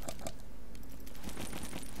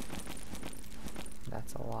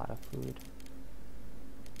 That's a lot of food.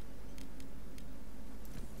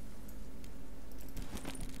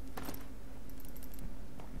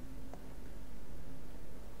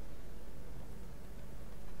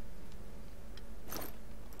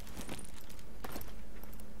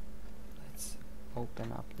 Let's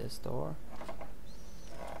open up this door.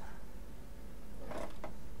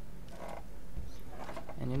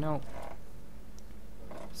 And you know,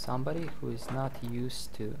 somebody who is not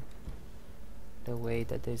used to the way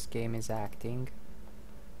that this game is acting,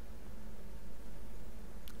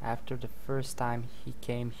 after the first time he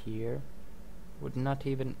came here, would not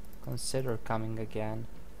even consider coming again,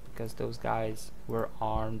 because those guys were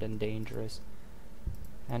armed and dangerous,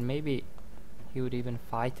 and maybe he would even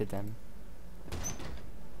fight them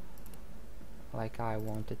like I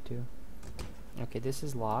wanted to. Okay, this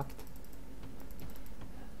is locked,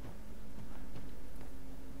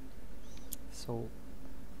 so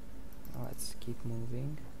let's keep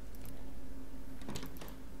moving.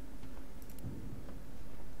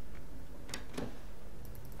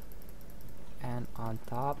 And on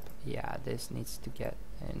top, yeah, this needs to get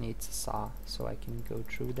needs a saw, so I can go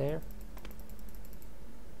through there.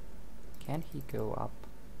 Can he go up?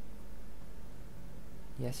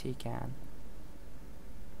 Yes, he can.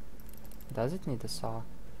 Does it need a saw?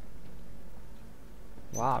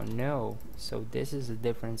 Wow, no. So this is a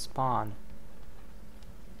different spawn.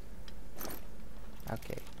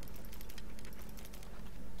 Okay.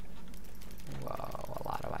 Wow, a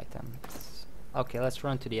lot of items. Okay, let's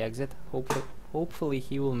run to the exit. Hopefully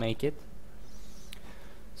he will make it.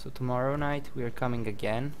 So tomorrow night we are coming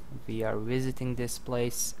again. We are visiting this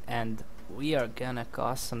place and we are gonna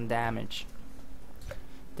cause some damage.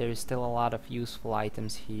 There is still a lot of useful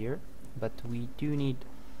items here, but we do need,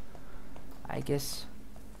 I guess,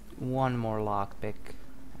 one more lockpick.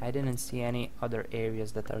 I didn't see any other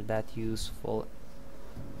areas that are that useful.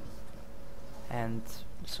 And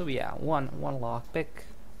so yeah, one lockpick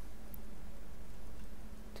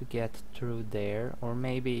to get through there, or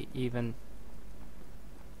maybe even,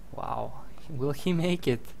 wow, will he make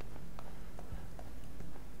it?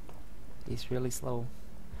 He's really slow.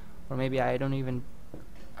 Or maybe I don't even,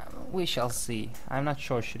 we shall see. I'm not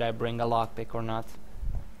sure should I bring a lockpick or not.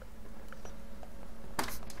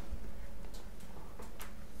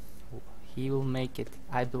 He will make it.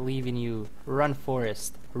 I believe in you. Run,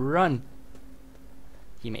 Forest. Run!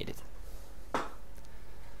 He made it.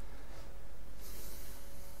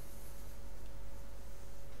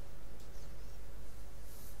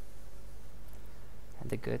 And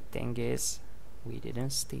the good thing is, we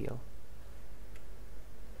didn't steal.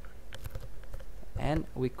 And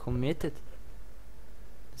we committed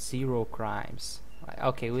 0 crimes.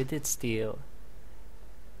 Okay, we did steal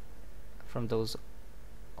from those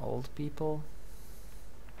old people.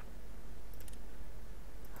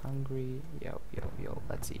 Hungry. Yo,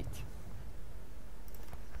 let's eat.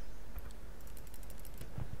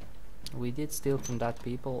 We did steal from that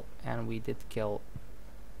people, and we did kill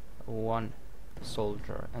 1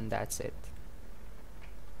 soldier, and that's it.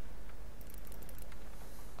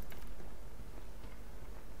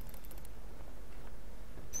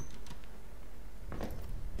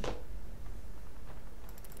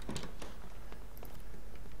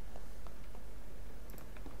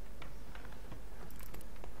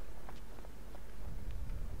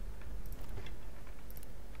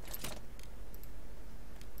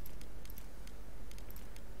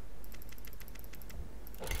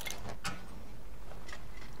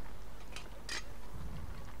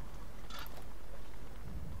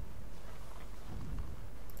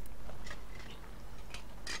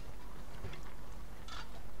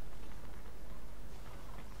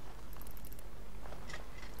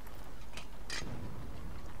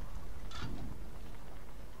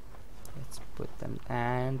 Put them,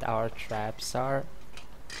 and our traps are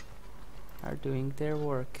doing their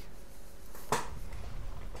work.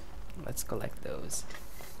 Let's collect those.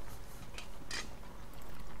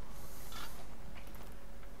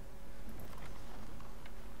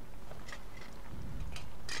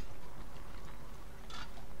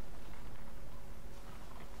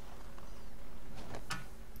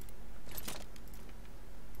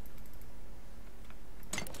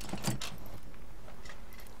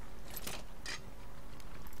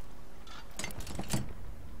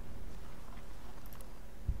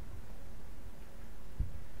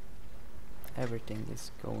 Everything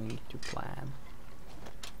is going to plan.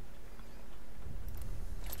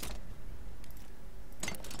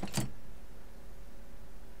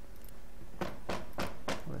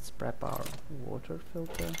 Let's prep our water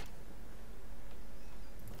filter.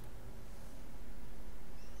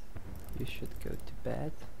 You should go to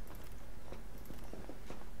bed.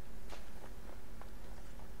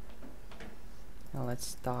 Now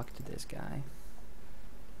let's talk to this guy.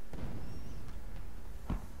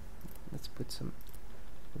 Let's put some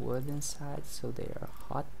wood inside so they are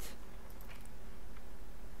hot.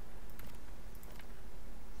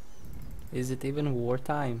 Is it even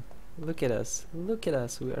wartime? Look at us,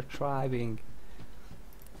 we are thriving.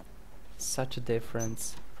 Such a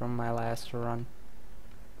difference from my last run.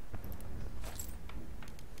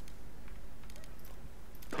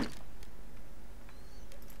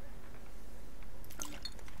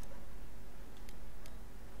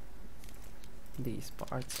 these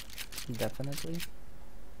parts, definitely.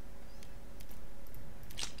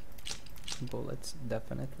 Bullets,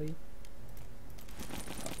 definitely.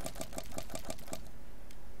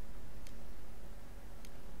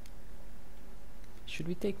 Should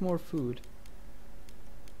we take more food?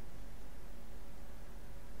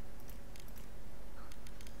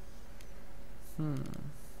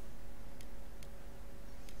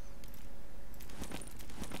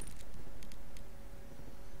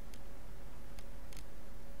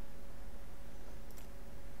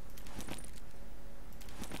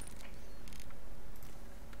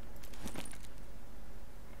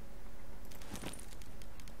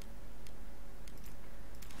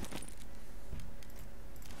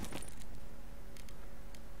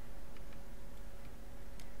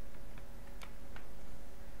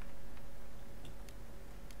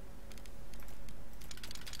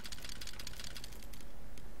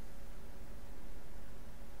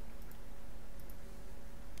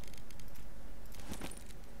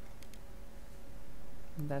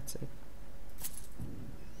 That's it.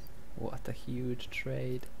 What a huge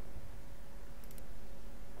trade.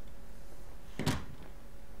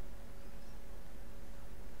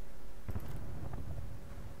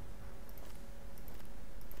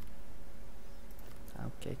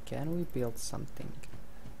 Okay, can we build something?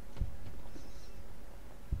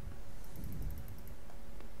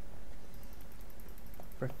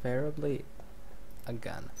 Preferably a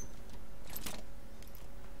gun.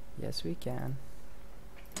 Yes, we can.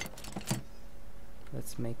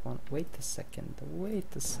 Let's make one. Wait a second. Wait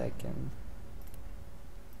a second.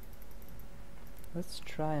 Let's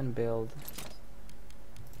try and build.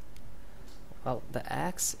 Well, the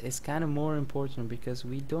axe is kind of more important because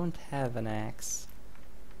we don't have an axe.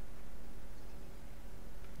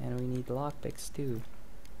 And we need lockpicks too.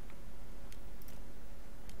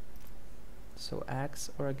 So axe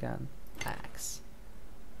or a gun? Axe.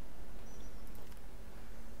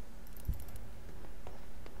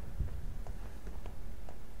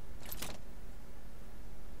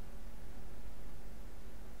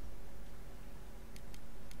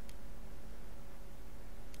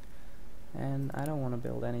 And I don't want to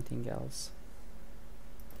build anything else.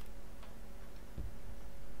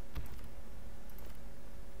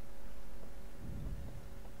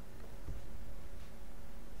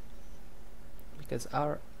 Because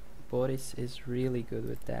our Boris is really good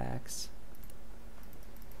with the axe.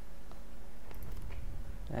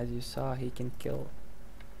 As you saw, he can kill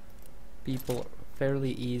people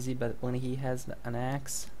fairly easy, but when he has an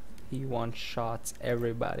axe, he one-shots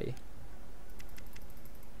everybody.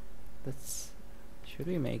 Should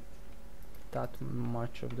we make that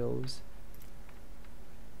much of those?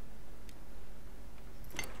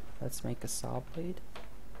 Let's make a saw blade.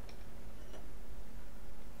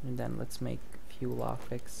 And then let's make a few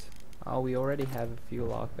lockpicks. Oh, we already have a few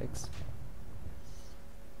lockpicks.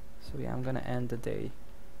 So yeah, I'm gonna end the day.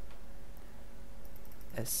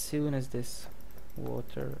 As soon as this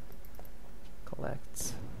water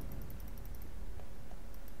collects.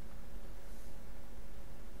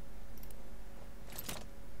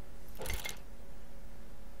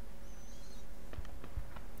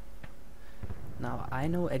 Now I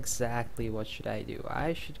know exactly what should I do.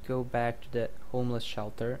 I should go back to the homeless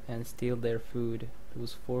shelter and steal their food.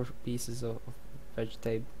 Those 4 pieces of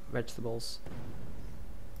vegetables.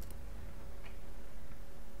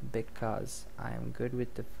 Because I am good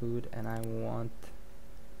with the food and I want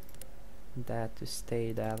that to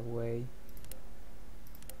stay that way.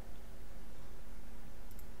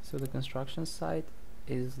 So the construction site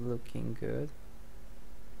is looking good.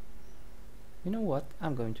 You know what?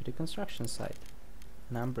 I'm going to the construction site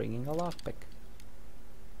and I'm bringing a lockpick.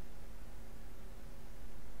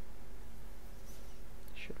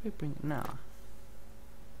 Should we bring... No.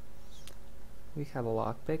 We have a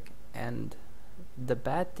lockpick, and the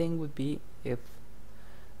bad thing would be if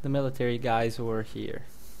the military guys were here.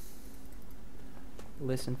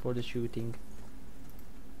 Listen for the shooting.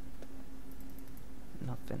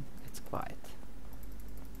 Nothing. It's quiet.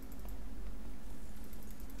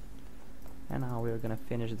 And now we're gonna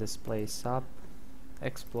finish this place up,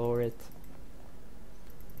 explore it.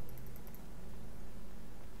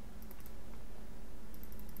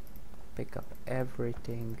 Pick up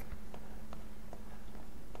everything.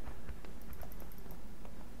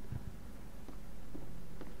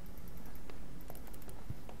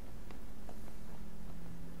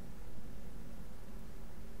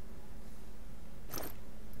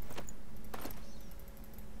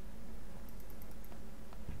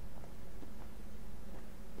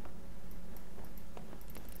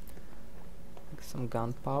 Some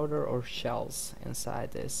gunpowder or shells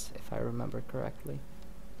inside this, if I remember correctly.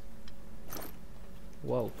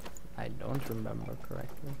 Whoa, I don't remember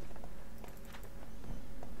correctly.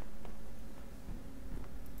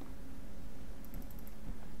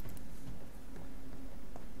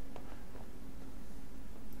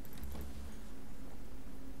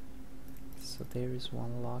 So there is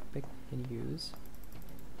one lockpick we can use.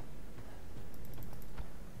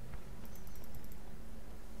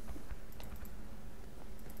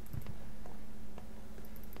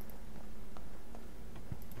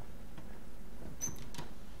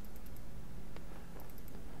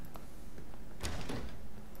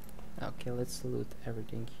 Okay, let's loot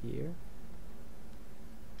everything here.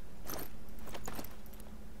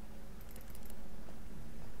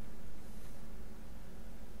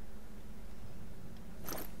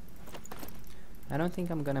 I don't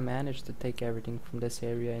think I'm gonna manage to take everything from this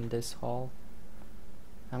area in this hall.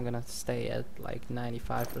 I'm gonna stay at like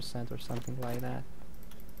 95% or something like that.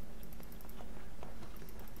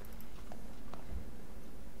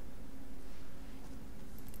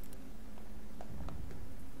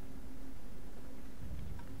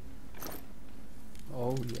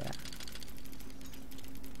 Oh yeah.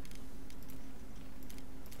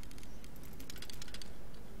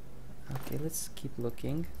 Okay, let's keep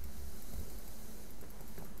looking.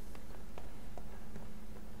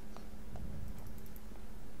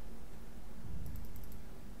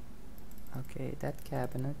 Okay, that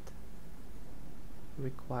cabinet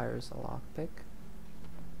requires a lockpick.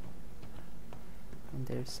 And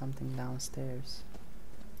there's something downstairs.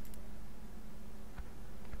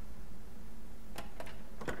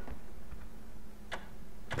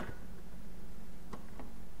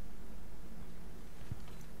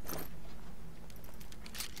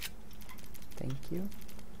 Thank you.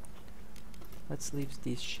 Let's leave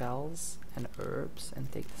these shells and herbs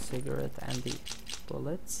and take the cigarette and the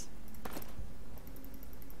bullets.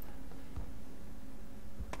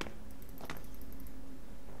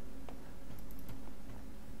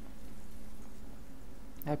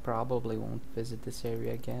 I probably won't visit this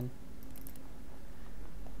area again.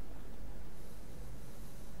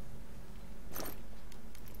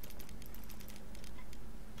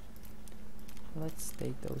 Let's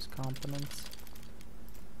take those components.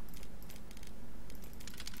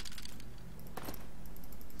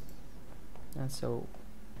 And so,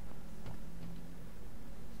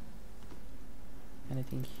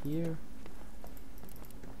 anything here?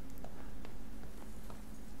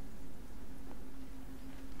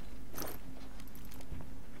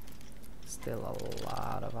 Still a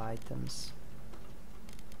lot of items.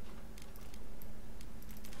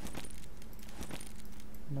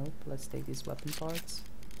 Nope, let's take these weapon parts.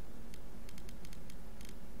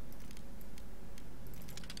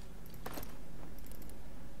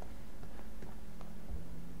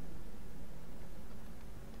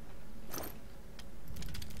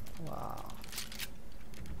 Wow.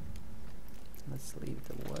 Let's leave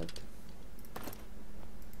the wood.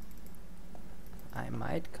 I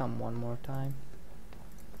might come one more time.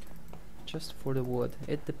 Just for the wood.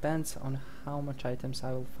 It depends on how much items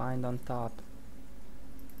I will find on top.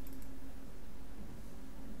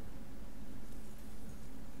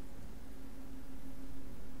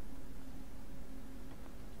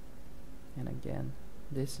 And again,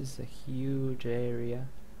 this is a huge area.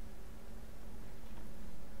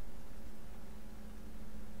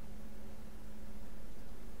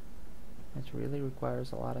 It really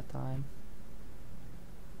requires a lot of time.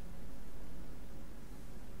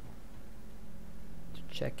 To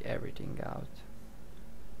check everything out.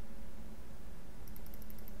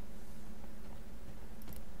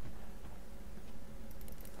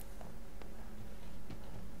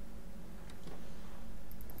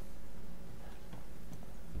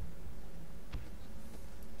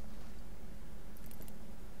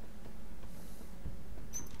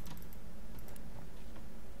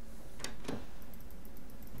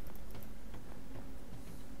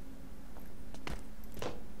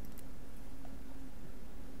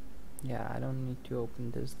 Yeah, I don't need to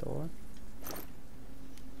open this door.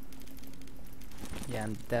 Yeah,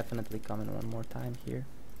 I'm definitely coming one more time here.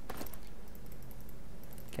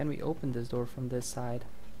 Can we open this door from this side?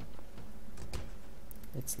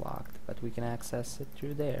 It's locked, but we can access it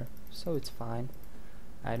through there, so it's fine.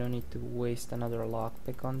 I don't need to waste another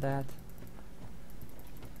lockpick on that.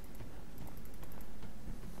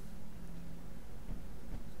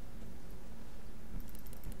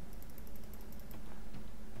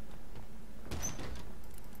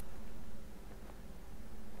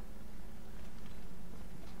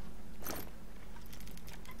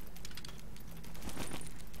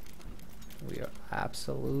 We are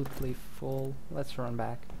absolutely full. Let's run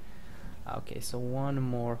back. Okay, so one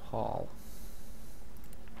more hall.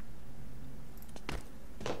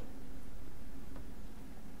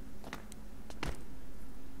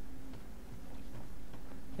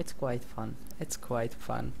 It's quite fun. It's quite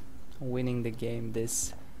fun winning the game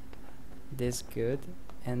this good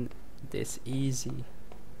and this easy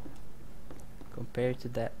compared to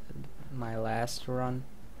that my last run.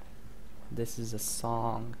 This is a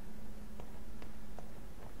song.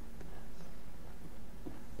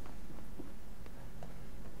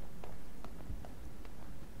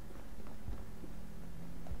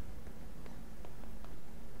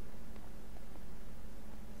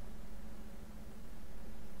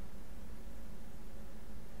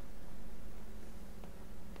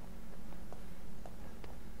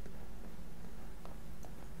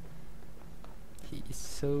 He's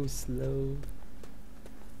so slow.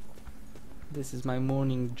 This is my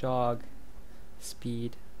morning jog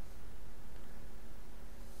speed.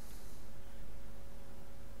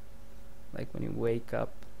 Like when you wake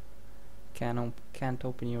up, can't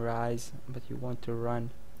open your eyes, but you want to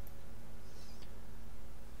run.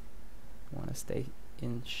 You want to stay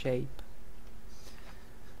in shape.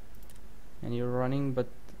 And you're running, but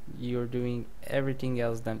you're doing everything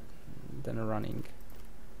else than running.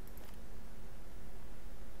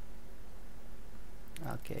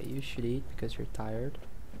 Okay, you should eat because you're tired.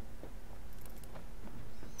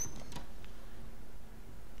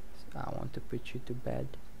 So I want to put you to bed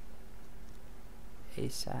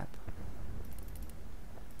ASAP.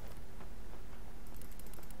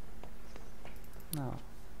 No.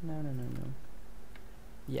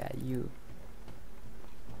 Yeah, you.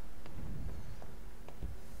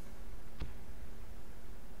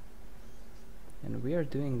 And we are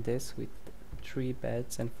doing this with 3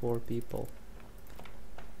 beds and 4 people.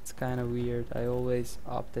 It's kind of weird. I always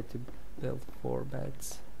opted to build 4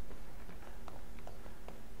 beds.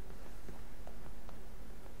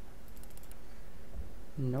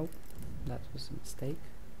 Nope, that was a mistake.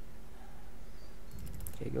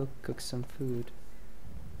 Okay, go cook some food.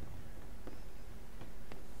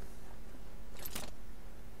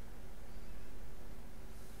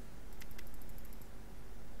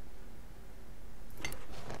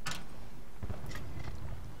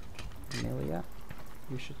 Emilia,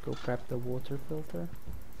 you should go prep the water filter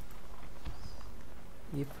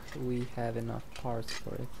if we have enough parts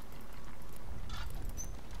for it.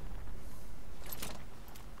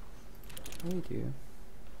 We do.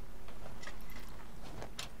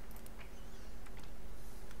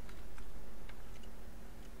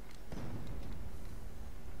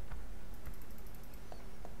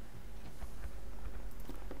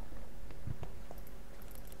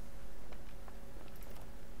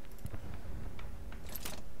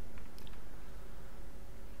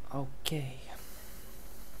 Okay,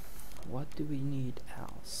 what do we need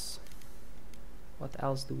else? What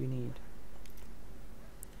else do we need?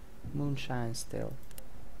 Moonshine still.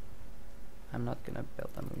 I'm not gonna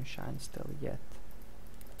build a moonshine still yet.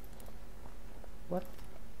 What?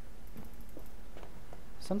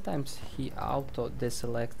 Sometimes he auto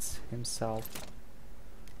deselects himself.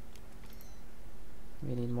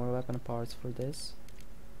 We need more weapon parts for this.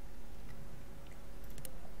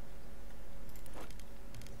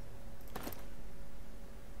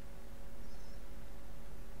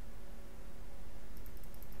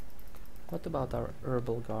 What about our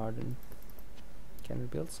herbal garden? Can we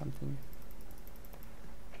build something?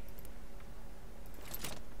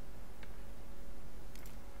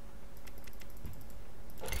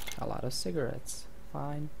 A lot of cigarettes.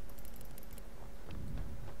 Fine.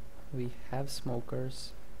 We have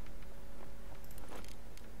smokers.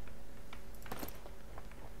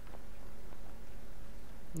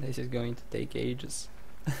 This is going to take ages.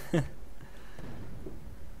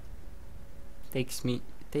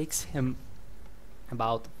 Takes him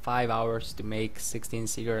about 5 hours to make 16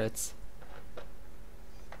 cigarettes.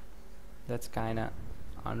 That's kinda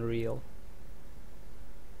unreal.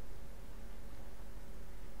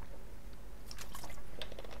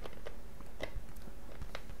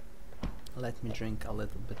 Let me drink a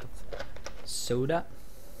little bit of soda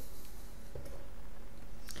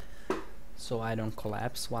so I don't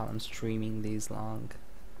collapse while I'm streaming these long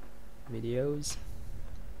videos.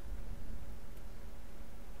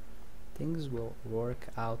 Things will work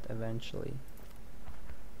out eventually.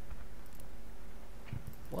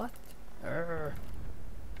 What?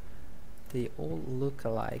 They all look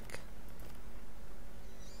alike.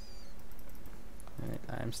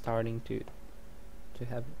 I'm starting to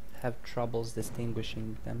have troubles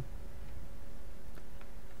distinguishing them.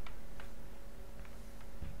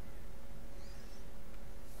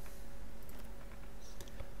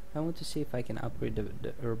 I want to see if I can upgrade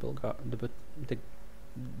the herbal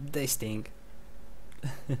they stink.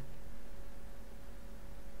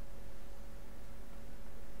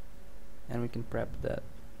 And we can prep that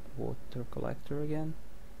water collector again.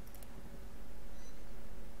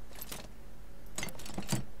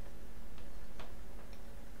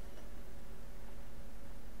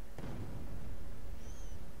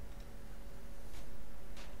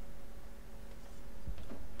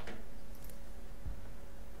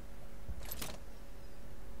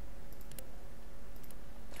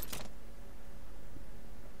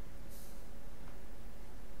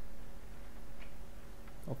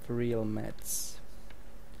 real meds.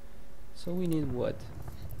 So we need wood,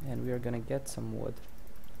 and we are gonna get some wood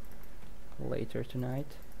later tonight.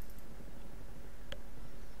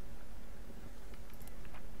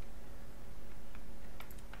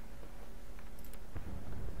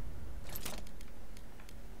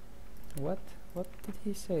 What? What did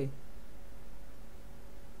he say?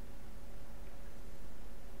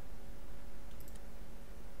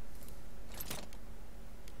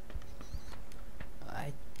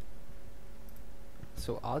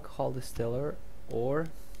 So alcohol distiller or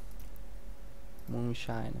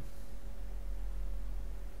moonshine.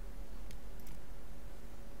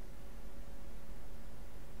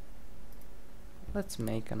 Let's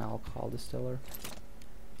make an alcohol distiller.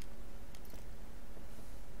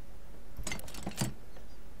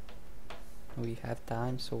 We have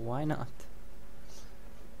time, so why not?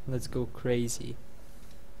 Let's go crazy.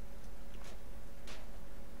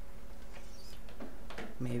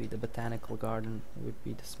 Maybe the botanical garden would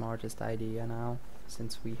be the smartest idea now,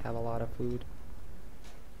 since we have a lot of food.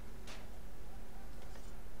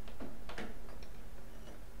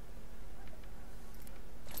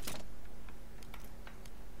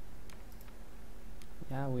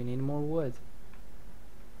 Yeah, we need more wood.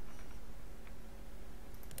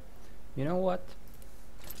 You know what?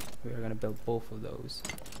 We are gonna build both of those.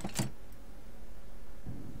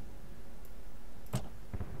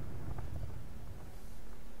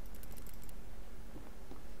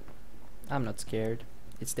 I'm not scared.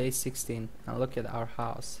 It's day 16 and look at our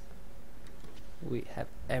house. We have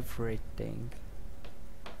everything.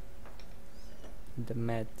 The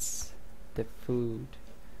meds, the food.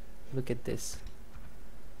 Look at this.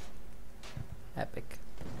 Epic.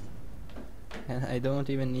 And I don't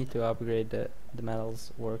even need to upgrade the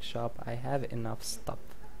metals workshop. I have enough stuff.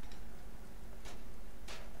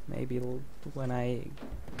 Maybe when I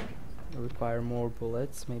require more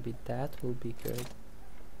bullets, maybe that will be good.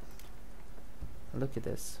 Look at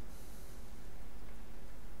this.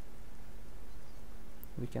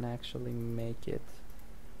 We can actually make it.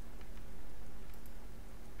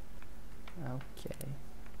 Okay.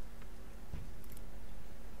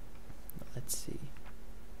 Let's see.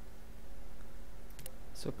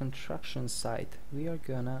 So construction site, we are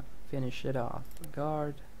gonna finish it off.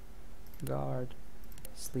 Guard, guard,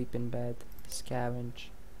 sleep in bed, scavenge.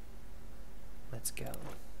 Let's go.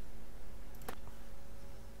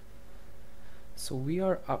 So we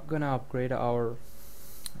are gonna upgrade our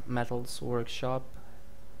metals workshop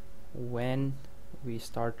when we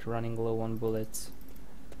start running low on bullets.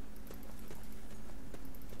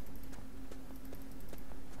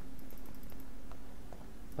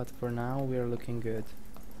 But for now we are looking good.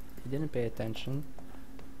 I didn't pay attention.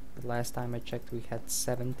 The last time I checked we had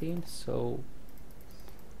 17, so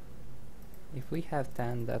if we have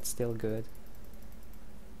 10 that's still good.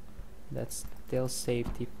 That's still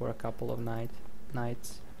safety for a couple of nights.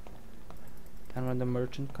 And when the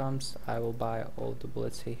merchant comes I will buy all the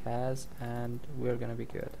bullets he has and we're gonna be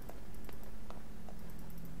good.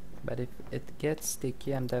 But if it gets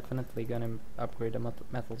sticky I'm definitely gonna upgrade the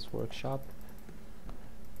metals workshop,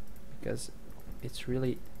 because it's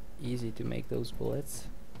really easy to make those bullets.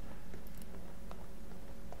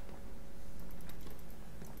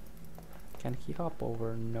 Can he hop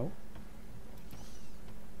over? No.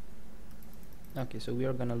 Okay, so we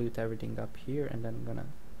are gonna loot everything up here and then gonna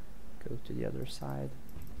go to the other side.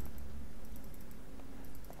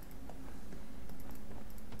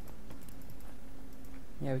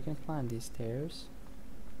 Yeah, we can climb these stairs,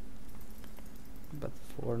 but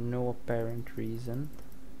for no apparent reason.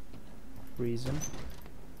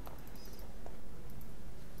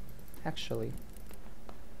 Actually,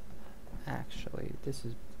 this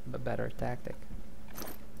is a better tactic.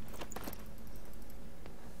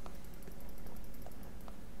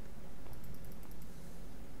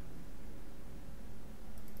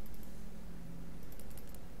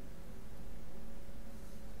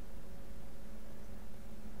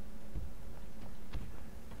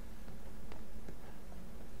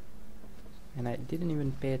 And I didn't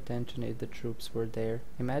even pay attention if the troops were there.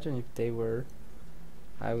 Imagine if they were,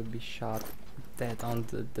 I would be shot dead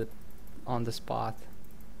on the spot.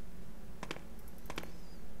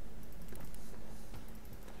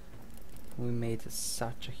 We made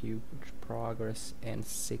such a huge progress in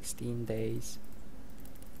 16 days.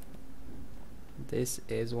 This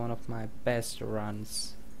is one of my best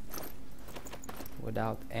runs,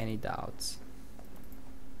 without any doubts.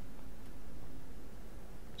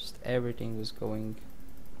 Just everything was going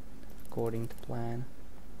according to plan.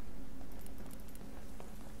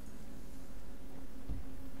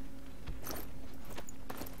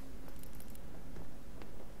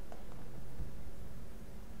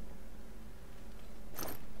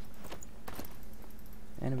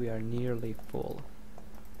 And we are nearly full.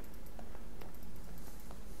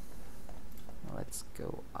 Let's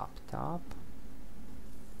go up top.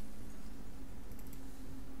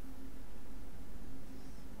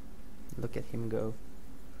 Look at him go.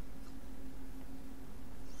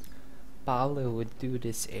 Paulo would do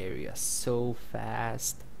this area so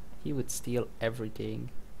fast. He would steal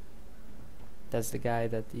everything. That's the guy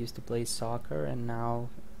that used to play soccer and now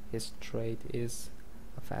his trait is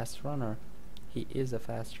a fast runner. He is a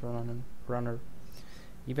fast runner.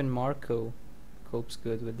 Even Marco copes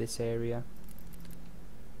good with this area.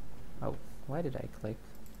 Oh, why did I click?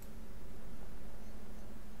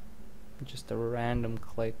 Just a random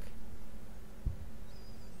click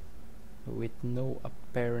with no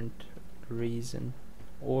apparent reason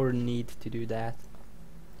or need to do that.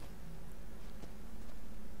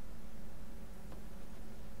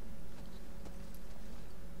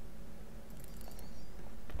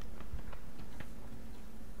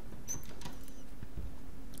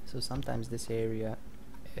 So sometimes this area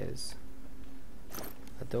is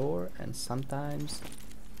a door and sometimes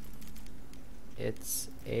it's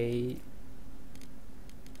an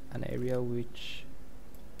area which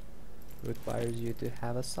requires you to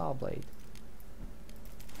have a saw blade.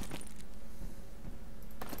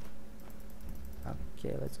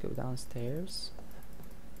 Okay, let's go downstairs.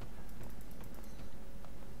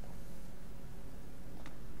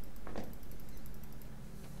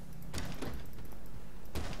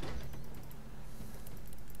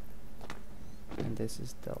 And this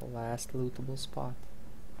is the last lootable spot.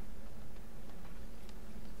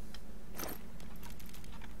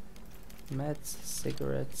 Meds,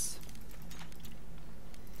 cigarettes.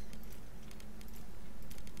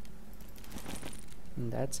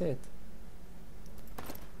 And that's it.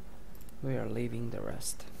 We are leaving the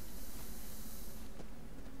rest.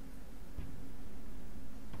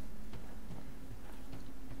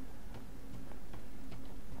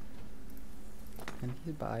 And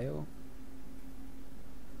his bio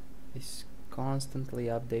is constantly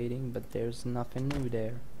updating, but there's nothing new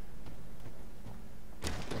there.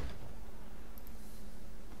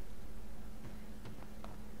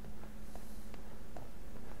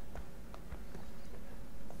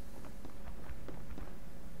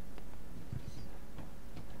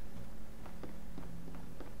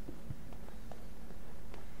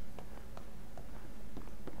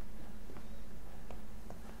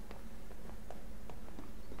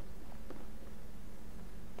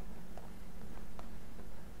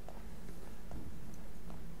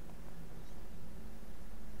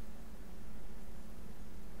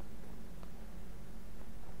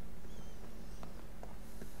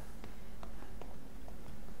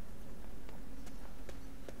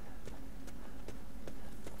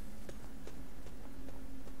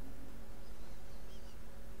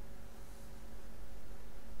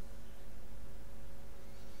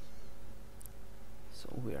 So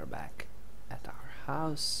we are back at our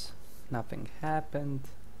house. Nothing happened,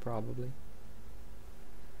 probably.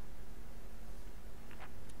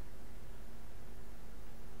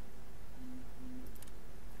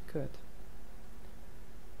 Good.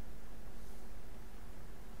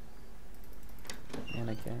 And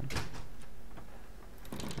again,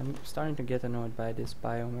 I'm starting to get annoyed by these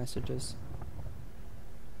bio messages.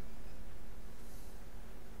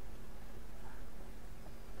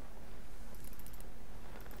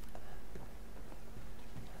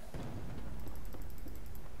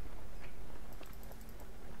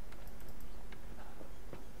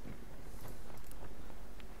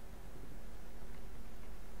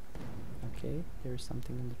 Okay, there's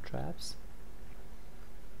something in the traps.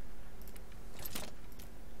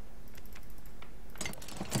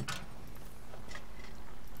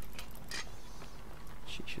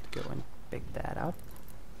 She should go and pick that up.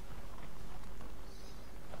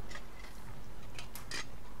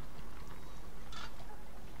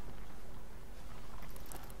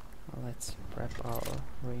 Let's prep our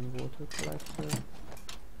rainwater collector.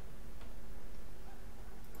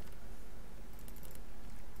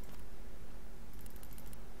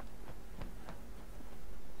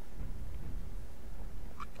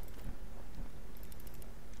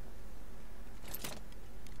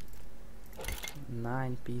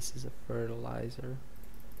 Nine pieces of fertilizer.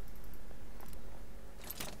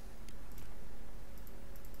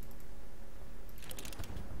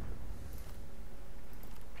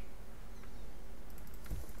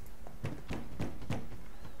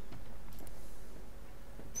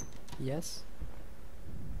 Yes.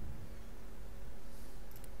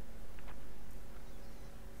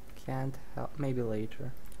 Can't help. Maybe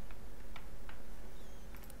later.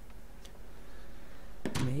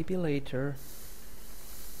 Maybe later.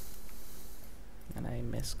 and I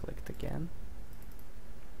misclicked again.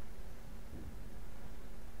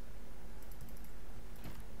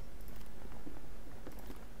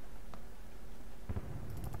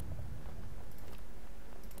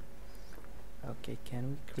 Okay,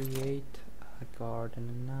 can we create a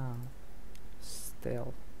garden now?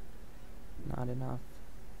 Still not enough.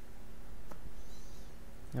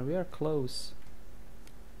 Now we are close.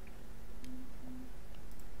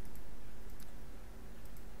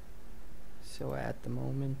 So at the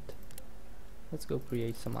moment, let's go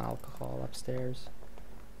create some alcohol upstairs.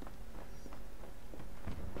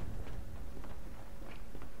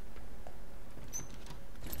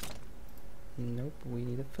 Nope, we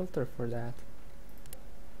need a filter for that.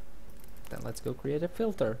 Then let's go create a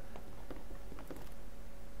filter.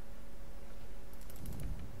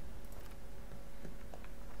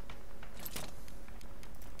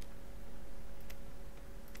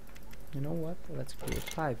 You know what? Let's create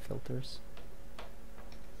 5 filters.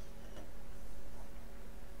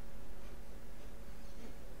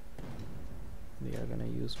 We are gonna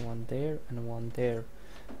use one there and one there,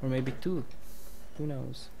 or maybe 2. Who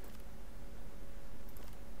knows?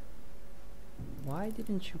 Why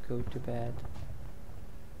didn't you go to bed?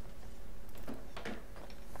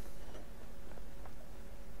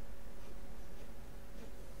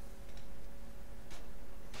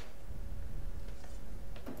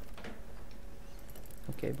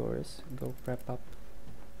 Okay, Boris, go prep up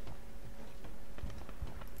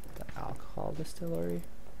the alcohol distillery.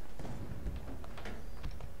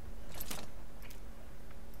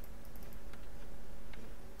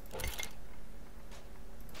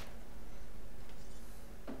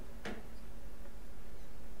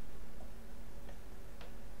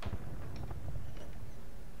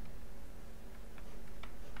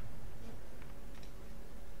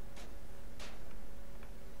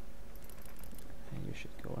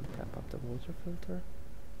 Should go and prep up the water filter.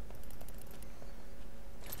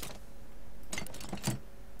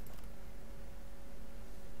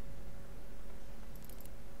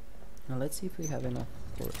 Now let's see if we have enough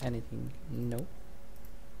for anything. No.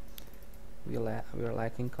 We are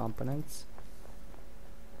lacking components.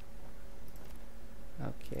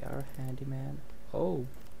 Okay, our handyman. Oh,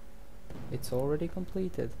 it's already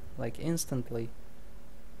completed, like instantly.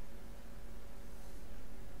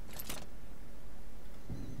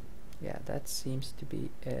 Yeah, that seems to be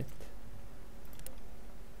it.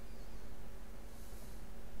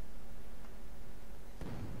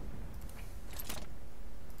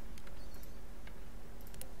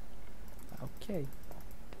 Okay.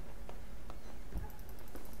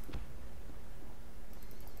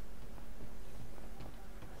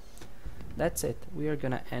 That's it. We are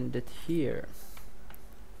gonna end it here.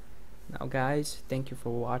 Now guys, thank you for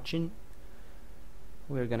watching.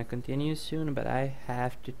 We're gonna continue soon, but I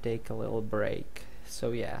have to take a little break.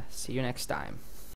 So yeah, see you next time.